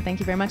tournament.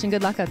 Thank you very much, and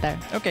good luck out there.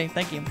 Okay,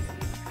 thank you.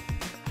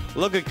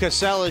 Look at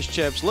Kassela's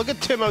chips. Look at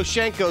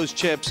Timoshenko's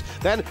chips.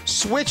 Then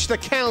switch the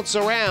counts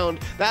around.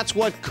 That's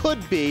what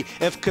could be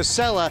if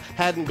Kassela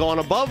hadn't gone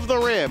above the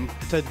rim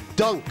to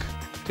dunk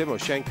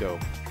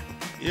Timoshenko.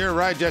 You're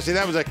right, Jesse.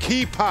 That was a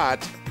key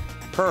pot,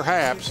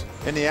 perhaps,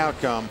 in the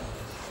outcome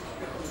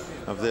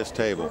of this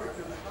table.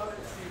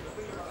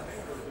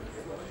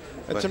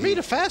 And to me,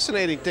 the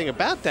fascinating thing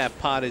about that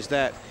pot is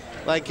that,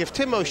 like, if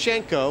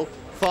Timoshenko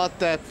thought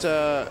that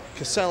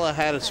Kassela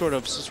had a sort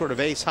of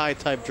ace-high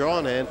type draw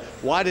in,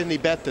 why didn't he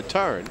bet the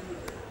turn?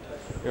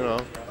 You know,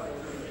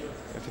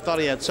 if he thought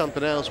he had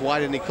something else, why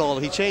didn't he call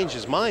it? He changed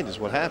his mind is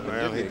what happened.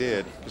 Well, he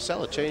did.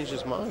 Kassela changed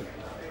his mind.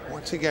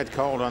 Once he got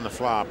called on the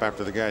flop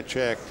after the guy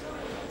checked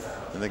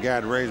and the guy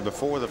had raised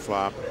before the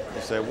flop,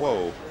 he said,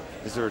 whoa,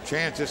 is there a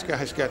chance this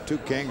guy's got 2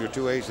 kings or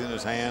 2 aces in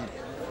his hand,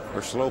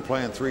 or slow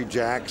playing 3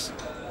 jacks?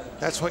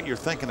 That's what you're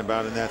thinking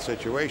about in that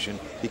situation.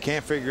 You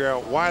can't figure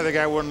out why the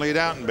guy wouldn't lead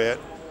out and bet,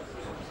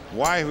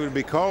 why he would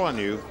be calling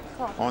you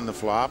on the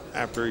flop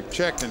after he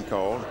checked and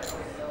called,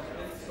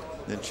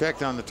 then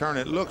checked on the turn.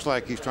 It looks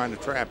like he's trying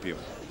to trap you.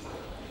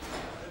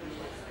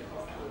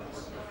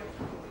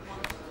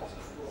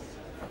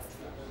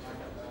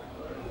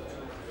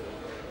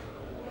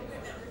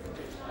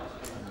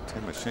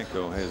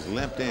 Timoshenko has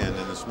limped in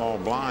the small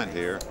blind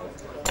here.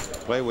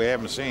 Play we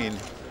haven't seen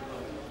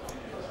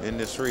in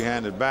this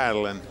three-handed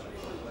battle, and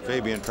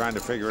Fabian trying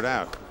to figure it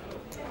out.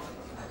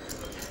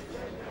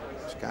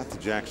 He's got the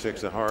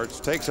Jack-6 of hearts,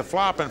 takes a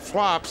flop and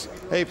flops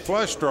a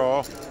flush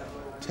draw.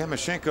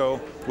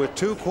 Timoshenko with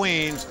 2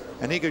 queens,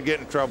 and he could get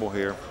in trouble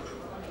here.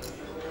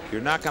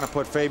 You're not going to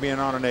put Fabian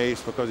on an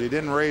ace because he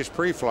didn't raise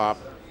pre-flop.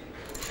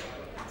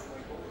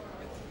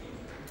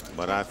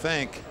 But I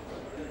think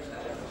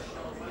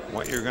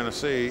what you're going to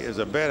see is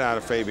a bet out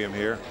of Fabian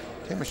here.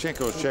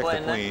 Timoshenko's checked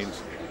the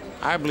queens.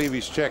 I believe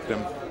he's checked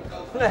them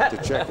to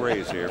check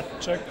raise here.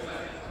 Check.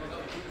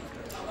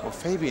 Well,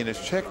 Fabian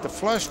has checked the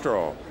flush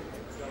draw.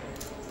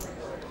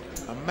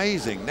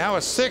 Amazing. Now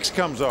a 6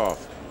 comes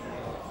off.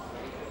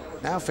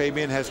 Now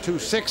Fabian has 2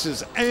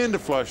 6s and a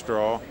flush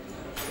draw.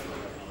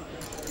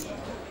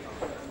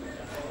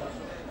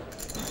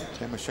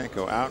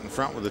 Timoshenko out in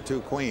front with the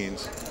 2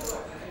 queens.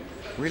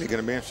 Really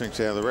going to be interesting to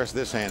see how the rest of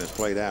this hand is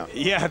played out.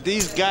 Yeah,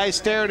 these guys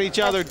staring each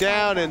other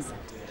down, and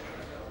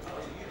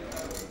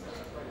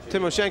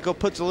Timoshenko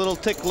puts a little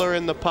tickler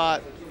in the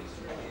pot.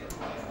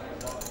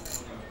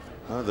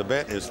 The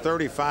bet is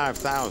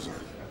 35,000.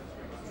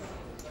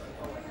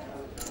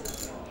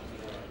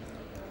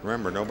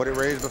 Remember, nobody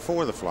raised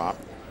before the flop,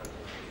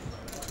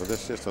 so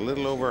this is just a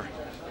little over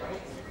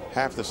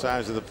half the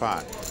size of the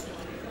pot.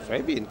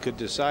 Fabian could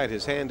decide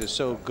his hand is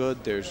so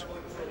good there's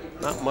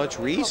not much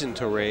reason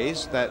to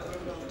raise, that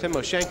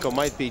Timoshenko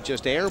might be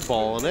just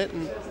airballing it,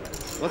 and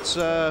let's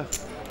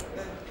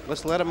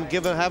let him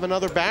have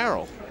another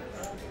barrel.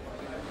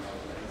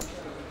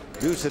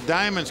 Deuce of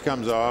diamonds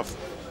comes off.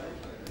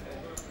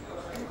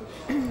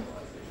 I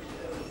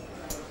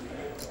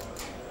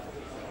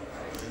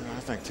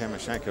think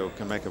Timoshenko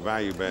can make a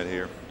value bet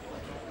here.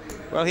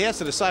 Well, he has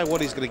to decide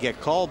what he's going to get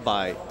called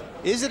by.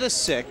 Is it a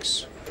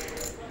 6?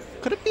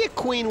 Could it be a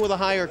queen with a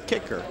higher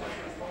kicker?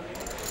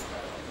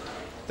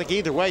 I think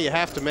either way, you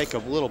have to make a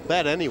little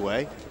bet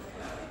anyway.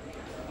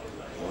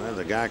 Well,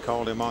 the guy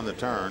called him on the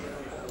turn.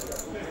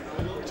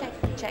 Check,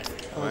 check.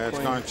 Well, it's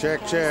going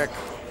check, check.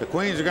 The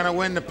queens are going to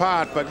win the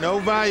pot, but no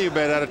value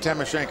bet out of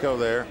Timoshenko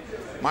there.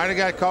 Might have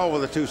got called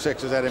with the 2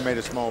 6s had he made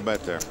a small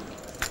bet there.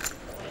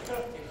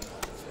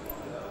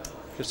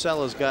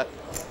 Kassela's got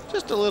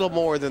just a little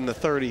more than the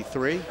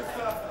 33.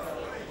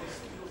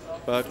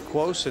 But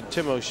Quoss and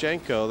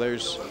Timoshenko,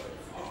 there's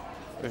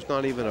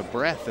not even a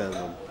breath in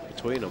them,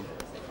 between them.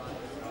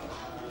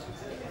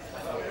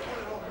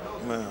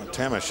 Well,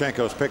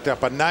 Timoshenko's picked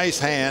up a nice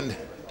hand.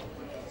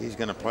 He's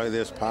going to play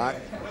this pot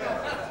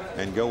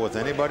and go with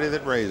anybody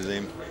that raises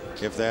him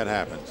if that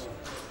happens.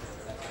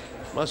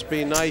 Must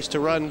be nice to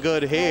run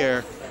good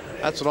here.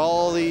 That's what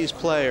all these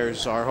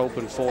players are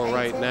hoping for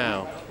right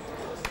now.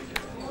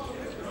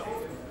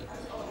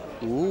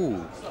 Ooh.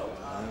 Well,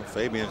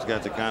 Fabian's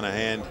got the kind of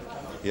hand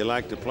you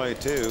like to play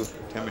too.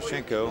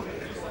 Timoshenko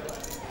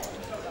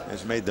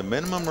has made the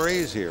minimum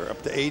raise here,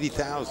 up to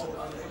 80,000.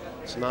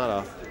 It's not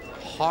a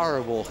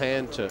horrible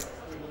hand to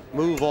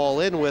move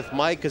all in with,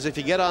 Mike, because if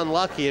you get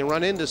unlucky and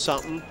run into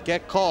something,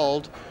 get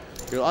called,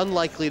 you're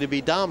unlikely to be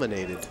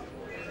dominated.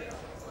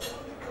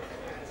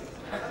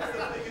 I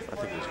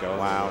think he's going.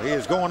 Wow, he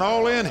is going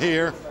all in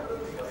here.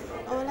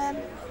 All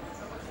in.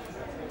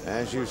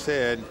 As you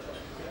said,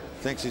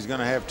 thinks he's going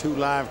to have 2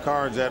 live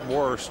cards at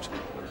worst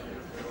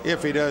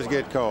if he does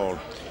get called.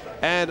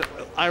 And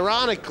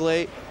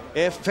ironically,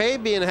 if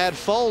Fabian had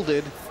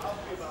folded,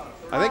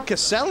 I think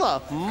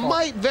Kassela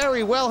might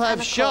very well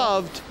have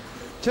shoved.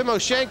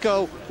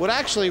 Timoshenko would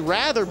actually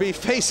rather be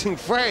facing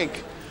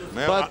Frank.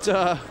 Well, but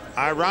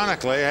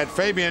ironically, had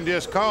Fabian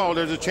just called,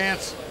 there's a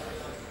chance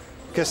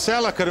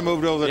Kassela could have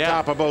moved over the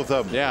top of both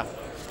of them. Yeah.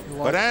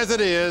 But as it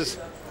is,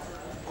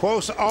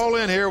 Quoss all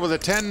in here with a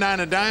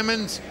 10-9 of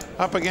diamonds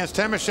up against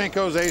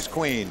Timoshenko's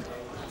ace-queen.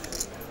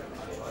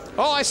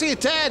 Oh, I see a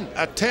 10.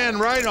 A 10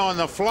 right on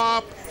the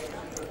flop.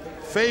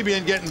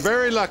 Fabian getting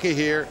very lucky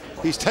here.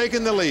 He's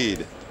taken the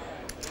lead.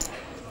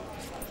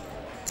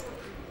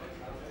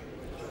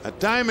 A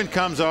diamond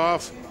comes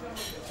off.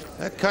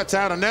 That cuts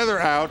out another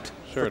out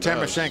for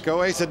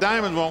Timoshenko. Ace of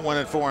diamonds won't win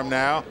it for him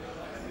now,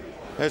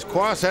 as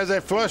Quoss has a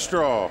flush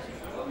draw.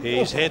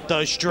 He's hit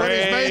the straight. But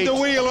he's made the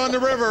wheel on the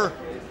river.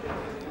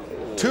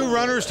 2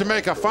 runners to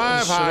make a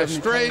 5-high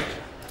straight.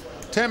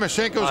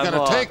 Timoshenko's going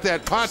to take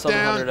that pot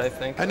down,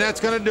 and that's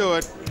going to do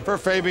it for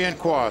Fabian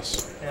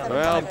Quoss.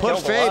 Well, put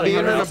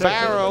Fabian in a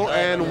barrel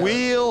and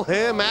wheel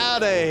him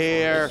out of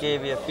here.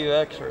 Gave you a few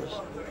extras.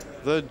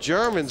 The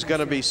German's going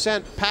to be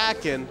sent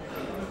packing.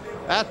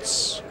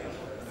 It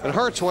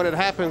hurts when it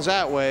happens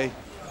that way.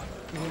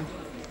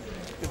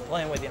 Good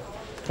playing with you.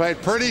 Played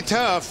pretty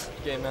tough.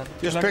 Game, man.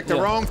 Just picked the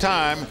wrong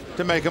time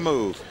to make a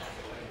move.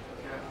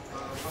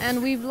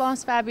 And we've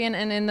lost Fabian,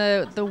 and in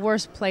the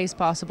worst place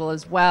possible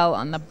as well,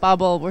 on the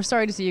bubble. We're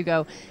sorry to see you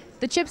go.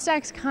 The chip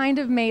stacks kind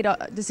of made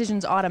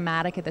decisions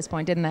automatic at this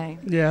point, didn't they?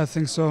 Yeah, I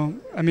think so.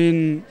 I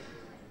mean,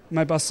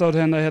 my bust out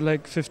hand, I had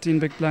like 15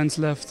 big blinds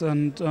left,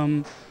 and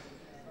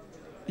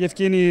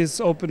Yvevgeniy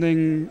is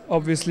opening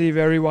obviously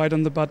very wide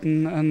on the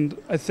button, and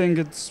I think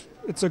it's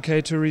it's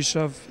okay to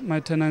reshove my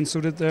 10-9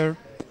 suited there.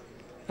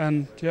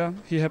 And yeah,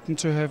 he happened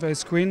to have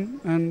ace queen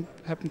and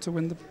happened to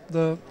win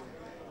the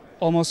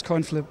almost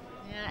coin flip.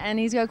 Yeah, and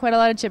he's got quite a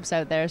lot of chips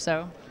out there,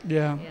 so.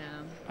 Yeah.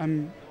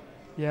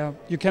 Yeah,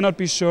 you cannot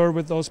be sure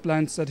with those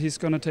blinds that he's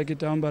going to take it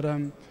down, but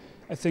I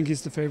think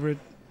he's the favorite.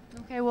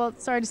 Okay, well,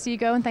 sorry to see you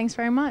go, and thanks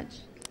very much.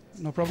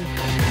 No problem.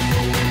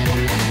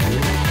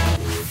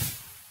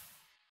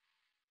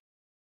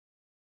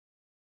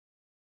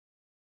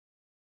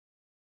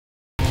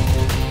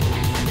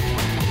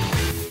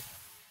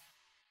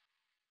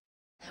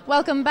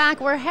 Welcome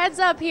back. We're heads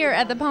up here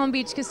at the Palm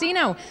Beach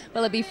Casino.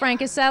 Will it be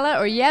Frank Kassela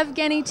or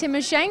Yvevgeniy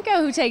Timoshenko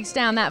who takes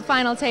down that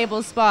final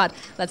table spot?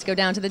 Let's go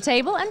down to the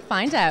table and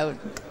find out.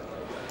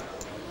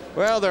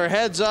 Well, they're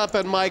heads up,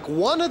 and Mike,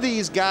 one of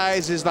these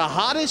guys is the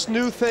hottest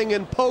new thing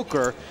in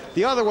poker.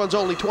 The other one's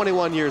only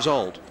 21 years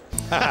old.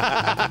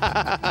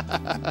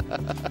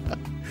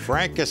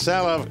 Frank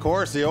Kassela, of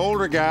course, the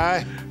older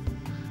guy,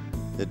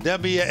 the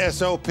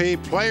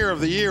WSOP Player of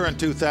the Year in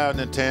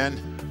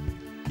 2010.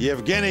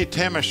 Yvevgeniy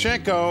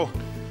Timoshenko,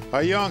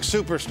 a young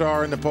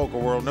superstar in the poker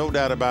world, no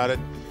doubt about it.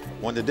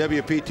 Won the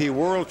WPT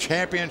World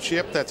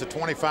Championship. That's a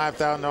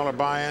 $25,000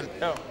 buy-in.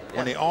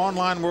 Won the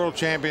Online World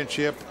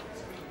Championship.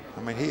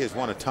 I mean, he has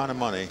won a ton of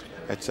money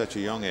at such a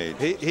young age.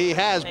 He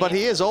has, but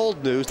he is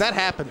old news. That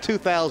happened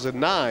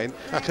 2009.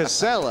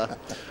 Kassela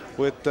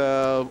with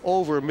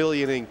over $1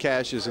 million in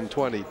cashes in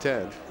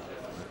 2010.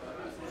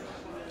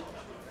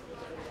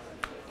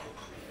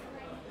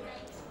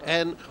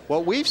 And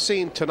what we've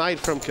seen tonight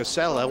from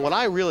Kassela, and what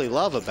I really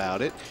love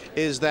about it,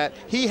 is that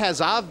he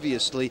has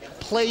obviously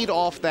played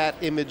off that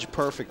image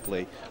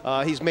perfectly.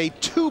 He's made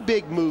two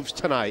big moves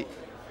tonight,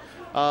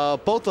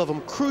 both of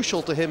them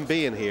crucial to him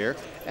being here,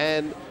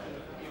 and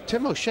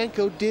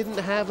Timoshenko didn't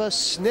have a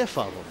sniff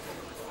of him.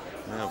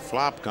 Well,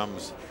 flop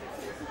comes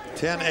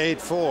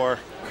 10-8-4.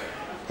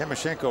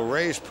 Timoshenko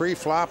raised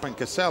pre-flop, and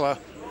Kassela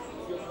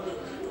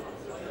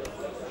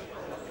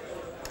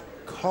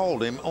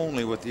called him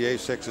only with the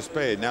ace-6 of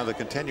spade. Now the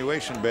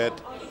continuation bet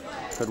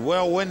could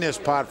well win this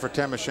pot for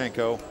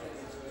Timoshenko.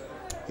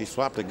 He's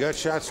flopped a gut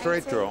shot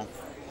straight draw.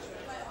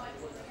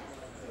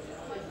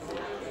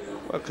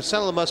 Well,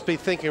 Kassela must be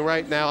thinking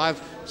right now, I've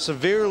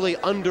severely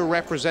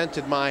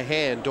underrepresented my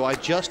hand. Do I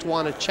just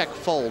want to check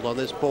fold on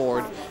this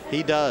board?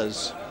 He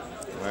does.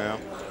 Well,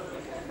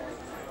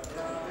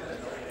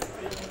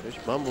 he's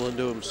mumbling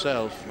to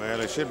himself. Well,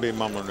 he should be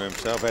mumbling to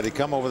himself. Had he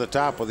come over the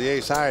top with the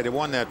ace high, he'd have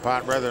won that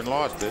pot rather than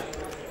lost it.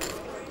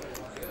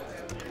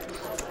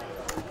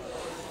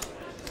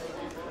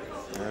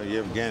 Well,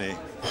 Yvevgeniy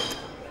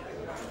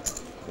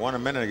won a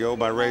minute ago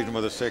by raising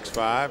with a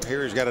 6-5.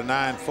 Here he's got a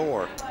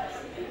 9-4.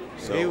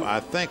 So I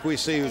think we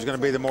see who's going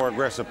to be the more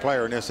aggressive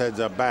player in this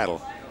heads-up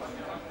battle.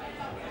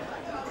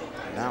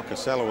 Now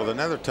Kassela with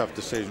another tough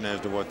decision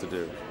as to what to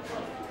do.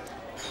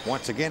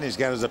 Once again, he's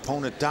got his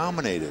opponent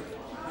dominated.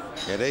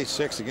 He had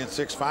ace-6 against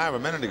 6-5 a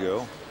minute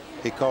ago.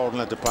 He called and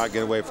let the pot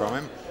get away from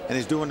him. And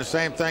he's doing the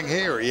same thing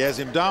here. He has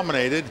him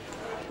dominated.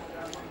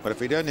 But if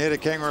he doesn't hit a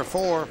king or a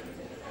 4,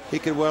 he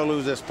could well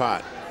lose this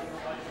pot.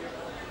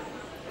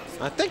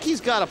 I think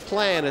he's got a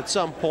plan at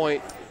some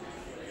point.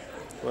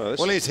 Well,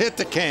 he's hit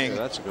the king. Yeah,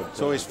 that's a good point.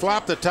 So he's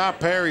flopped the top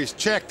pair. He's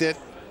checked it.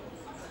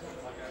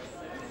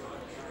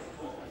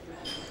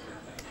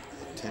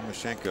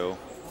 Timoshenko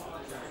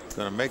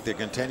going to make the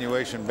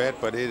continuation bet,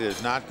 but it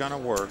is not going to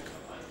work.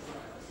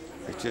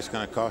 It's just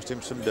going to cost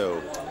him some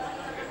dough.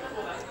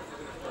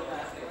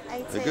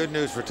 The good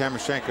news for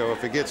Timoshenko,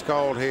 if he gets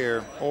called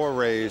here or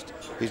raised,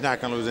 he's not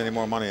going to lose any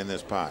more money in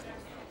this pot.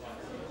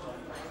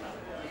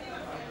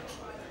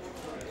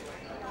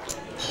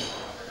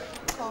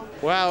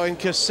 Wow, and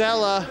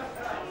Kassela.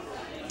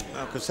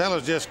 Well,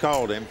 Kassela's just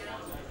called him.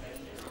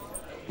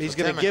 He's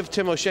going to give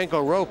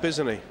Timoshenko rope,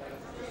 isn't he?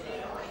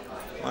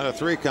 Well, a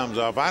 3 comes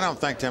off. I don't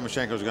think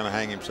Timoshenko's going to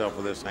hang himself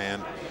with this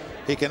hand.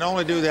 He can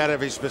only do that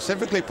if he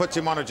specifically puts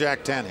him on a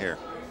Jack-10 here.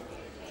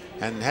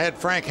 And had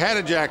Frank had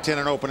a Jack-10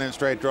 and open in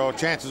straight draw,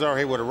 chances are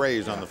he would have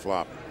raised on the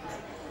flop.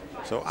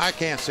 So I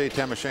can't see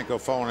Timoshenko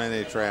falling in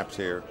any traps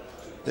here.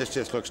 This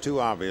just looks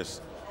too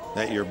obvious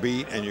that you're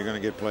beat and you're going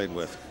to get played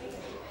with.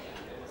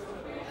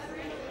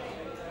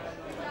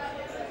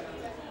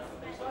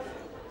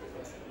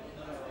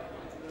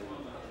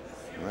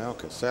 Well,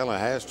 Kassela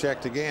has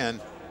checked again.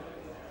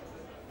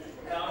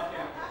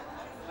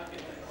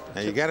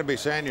 Now you got to be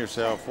saying to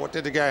yourself, what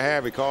did the guy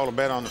have? He called a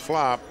bet on the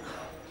flop.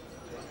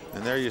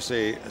 And there you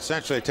see,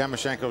 essentially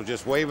Timoshenko's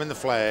just waving the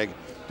flag.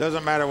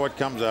 Doesn't matter what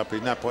comes up.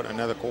 He's not putting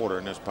another quarter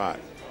in this pot.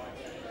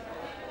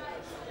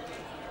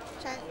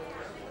 Check.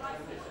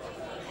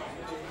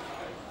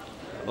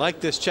 Like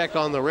this check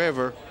on the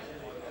river,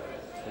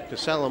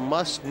 Kassela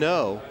must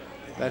know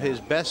that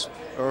his best,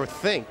 or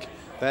think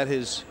that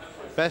his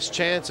best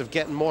chance of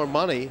getting more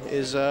money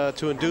is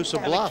to induce a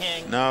bluff.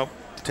 No,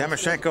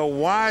 Timoshenko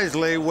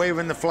wisely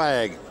waving the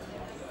flag.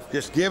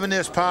 Just giving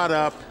this pot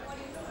up.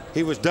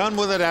 He was done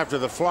with it after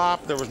the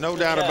flop. There was no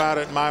doubt about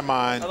it in my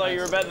mind. I thought you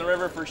were betting the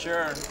river for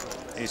sure.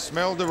 He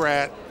smelled the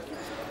rat.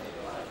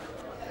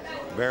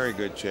 Very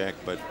good check,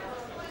 but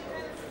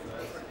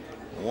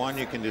one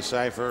you can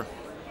decipher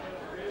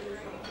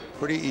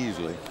pretty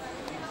easily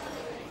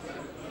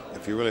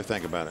if you really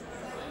think about it.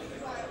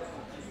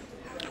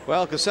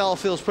 Well, Kassela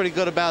feels pretty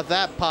good about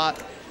that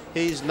pot.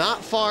 He's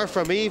not far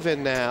from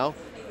even now.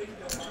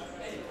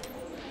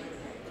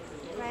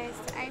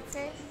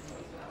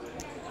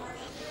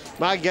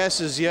 My guess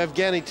is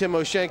Yvevgeniy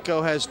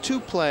Timoshenko has two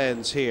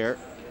plans here.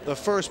 The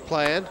first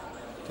plan,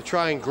 to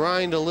try and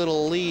grind a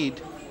little lead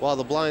while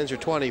the blinds are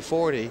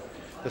 20-40.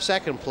 The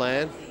second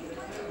plan,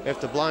 if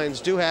the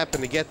blinds do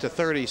happen to get to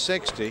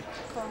 30-60,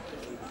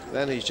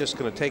 then he's just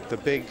going to take the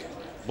big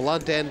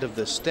blunt end of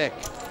the stick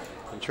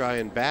and try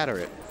and batter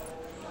it.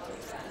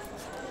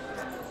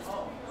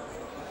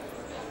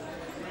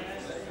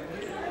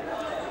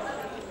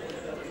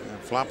 And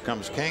flop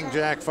comes King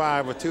Jack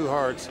 5 with 2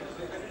 hearts.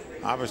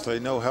 Obviously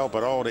no help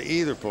at all to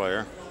either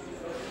player.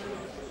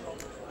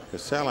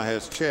 Kassela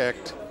has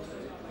checked.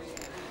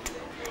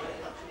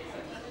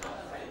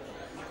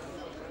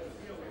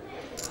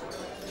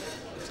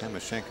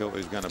 Timoshenko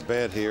is going to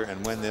bet here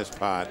and win this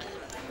pot.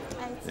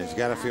 He's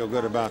got to feel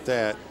good about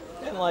that.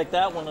 Didn't like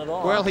that one at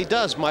all. Well, he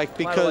does, Mike,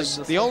 because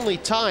the only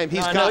time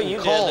he's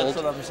gotten called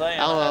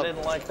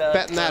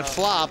betting that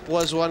flop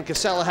was when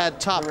Kassela had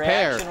top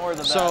pair.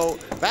 So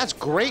that's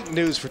great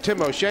news for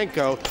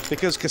Timoshenko,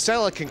 because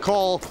Kassela can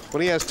call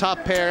when he has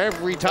top pair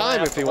every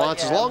time if he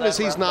wants, as long as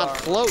he's not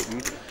floating.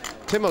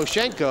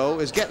 Timoshenko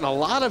is getting a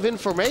lot of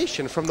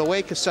information from the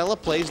way Kassela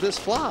plays this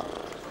flop.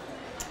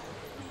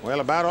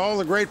 Well, about all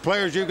the great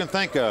players you can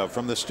think of,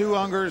 from the Stu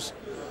Ungers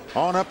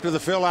on up to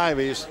the Phil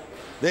Ivies,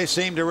 they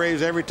seem to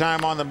raise every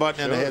time on the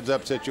button in a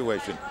heads-up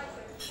situation.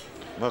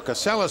 Well,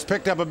 Kassela's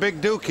picked up a big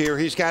duke here.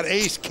 He's got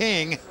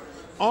ace-king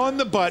on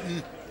the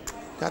button.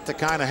 Got the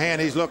kind of hand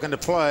he's looking to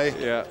play.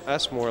 Yeah,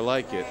 that's more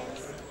like it.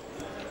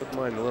 Wouldn't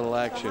mind a little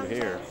action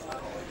here.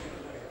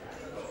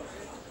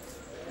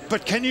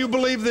 But can you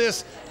believe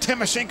this?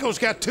 Timoshenko's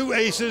got 2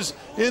 aces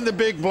in the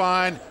big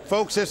blind.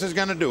 Folks, this is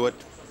going to do it.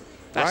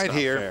 That's right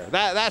here.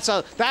 Fair.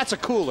 That's a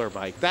cooler,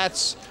 Mike.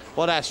 That's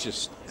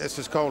just. This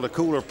is called a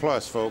cooler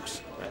plus,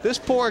 folks. This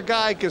poor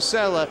guy,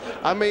 Kassela,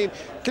 I mean,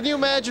 can you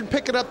imagine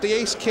picking up the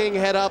ace-king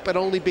head up and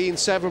only being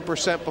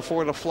 7%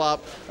 before the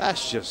flop?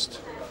 That's just,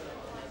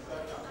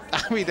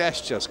 I mean, that's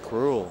just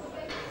cruel.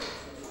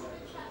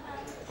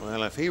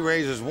 Well, if he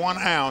raises 1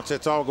 ounce,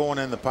 it's all going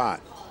in the pot.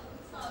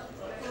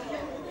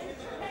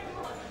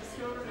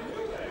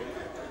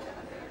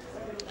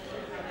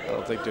 I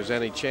don't think there's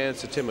any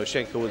chance that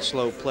Timoshenko would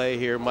slow play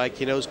here. Mike,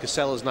 he knows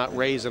Kassela's not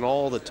raising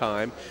all the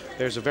time.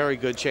 There's a very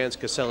good chance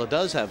Kassela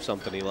does have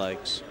something he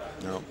likes.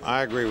 No,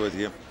 I agree with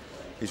you.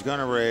 He's going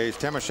to raise.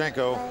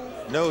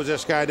 Timoshenko knows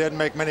this guy doesn't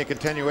make many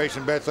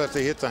continuation bets unless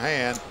he hits a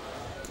hand.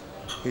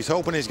 He's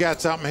hoping he's got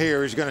something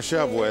here he's going to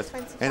shove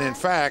with. And in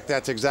fact,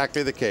 that's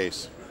exactly the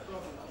case.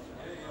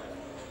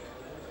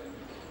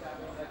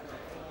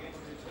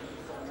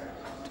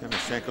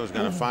 Timoshenko's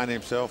going to find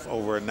himself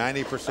over a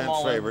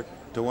 90% favorite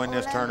to win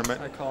this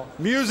tournament.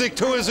 Music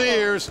to his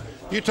ears.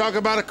 You talk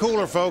about a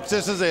cooler, folks.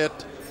 This is it.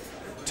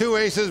 2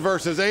 aces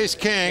versus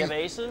ace-king. You have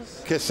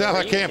aces?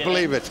 Kassela can't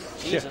believe it.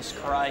 Jesus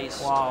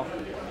Christ. Wow.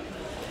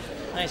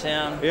 Nice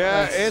hand.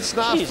 Yeah, it's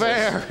not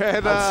fair.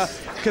 And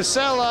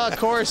Kassela, of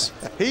course,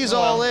 he's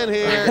all in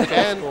here.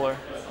 And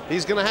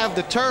he's going to have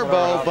the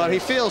turbo, but he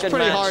feels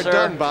pretty hard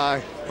done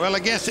by. Well,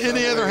 against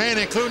any other hand,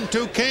 including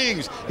 2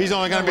 kings, he's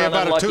only going to be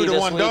about a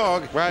 2-to-1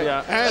 dog. Right.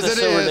 Yeah. As it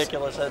is,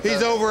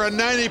 he's over a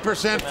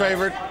 90%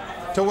 favorite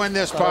to win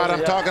this pot.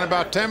 I'm talking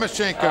about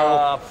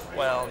Timoshenko.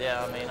 Well,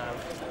 yeah, I mean,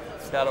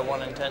 I've got a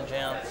 1 in 10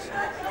 chance.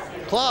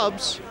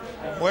 Clubs.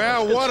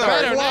 Well, what a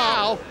better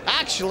flop. now.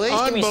 Actually,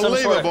 unbelievable. Give me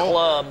some sort of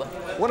club.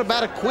 What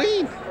about a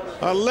queen?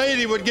 A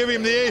lady would give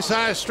him the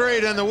ace-high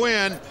straight and the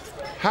win.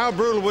 How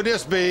brutal would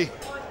this be?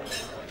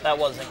 That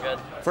wasn't good.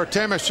 For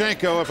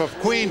Timoshenko if a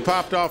queen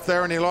popped off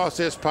there and he lost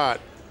his pot.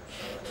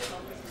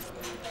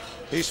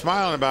 He's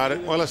smiling about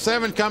it. Well, a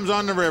 7 comes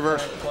on the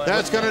river.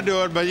 That's going to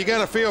do it, but you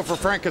got to feel for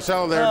Frank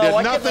Kassela there.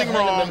 Did nothing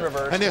wrong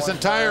in this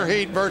entire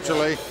heat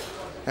virtually.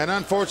 And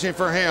unfortunately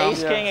for him.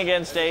 Ace-king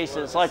against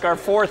aces, like our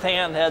 4th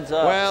hand heads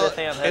up. Well, 5th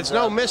hand heads it's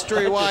no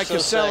mystery why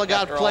Kassela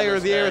got Player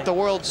of the Year at the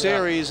World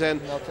Series,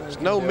 and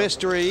it's no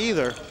mystery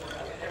either.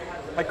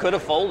 I could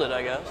have folded,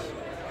 I guess.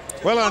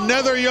 Well,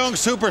 another young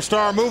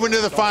superstar moving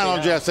to the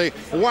final, Jesse.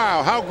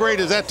 Wow, how great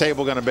is that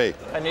table going to be?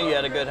 I knew you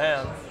had a good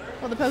hand.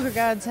 Well, the poker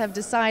gods have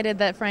decided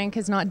that Frank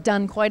has not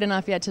done quite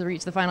enough yet to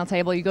reach the final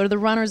table. You go to the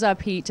runners-up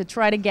heat to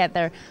try to get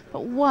there.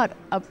 But what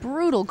a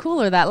brutal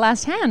cooler that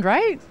last hand,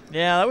 right?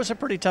 Yeah, that was a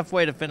pretty tough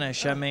way to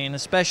finish. I mean,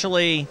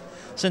 especially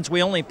since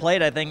we only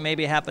played, I think,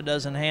 maybe half a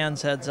dozen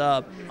hands heads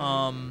up.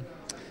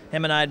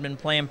 Him and I had been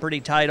playing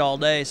pretty tight all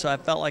day, so I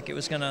felt like it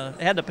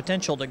had the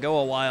potential to go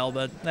a while,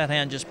 but that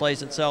hand just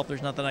plays itself.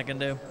 There's nothing I can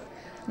do.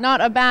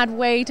 Not a bad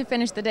way to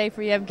finish the day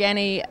for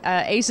Yvevgeniy.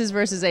 Aces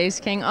versus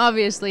ace-king.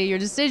 Obviously, your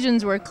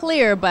decisions were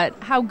clear, but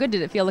how good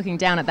did it feel looking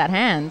down at that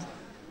hand?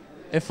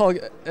 It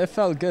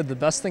felt good. The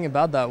best thing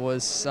about that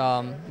was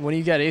when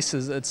you get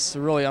aces, it's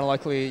really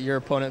unlikely your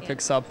opponent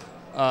picks up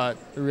a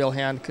real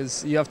hand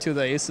because you have 2 of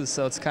the aces,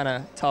 so it's kind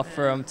of tough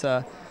for him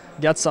to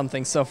get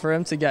something. So for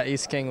him to get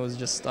ace king was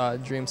just a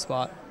dream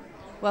spot.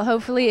 Well,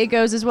 hopefully it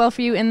goes as well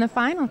for you in the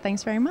final.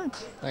 Thanks very much.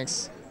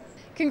 Thanks.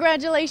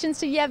 Congratulations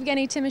to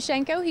Yvevgeniy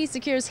Timoshenko. He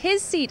secures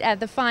his seat at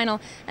the final,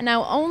 and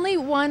now only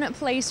one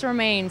place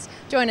remains.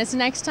 Join us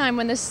next time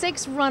when the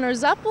 6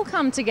 runners-up will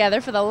come together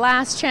for the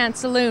Last Chance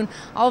Saloon,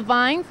 all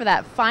vying for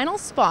that final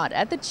spot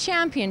at the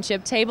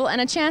championship table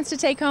and a chance to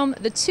take home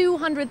the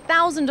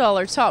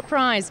 $200,000 top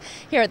prize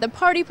here at the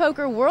Party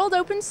Poker World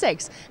Open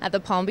 6 at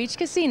the Palm Beach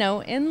Casino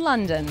in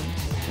London.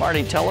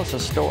 Marty, tell us a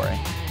story.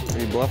 Are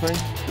you bluffing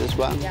this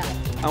one? Yeah.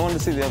 I wanted to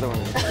see the other one.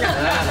 It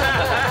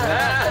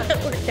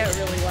worked out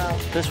really well.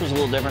 This was a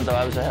little different, though.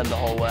 I was ahead the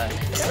whole way.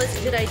 That was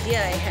a good idea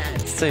I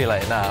had. It's too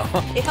late now.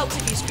 It helps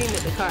if you scream at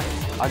the cards.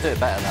 I do it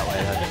better that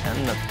way, though.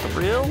 And the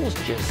thrills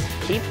just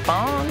keep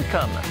on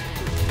coming.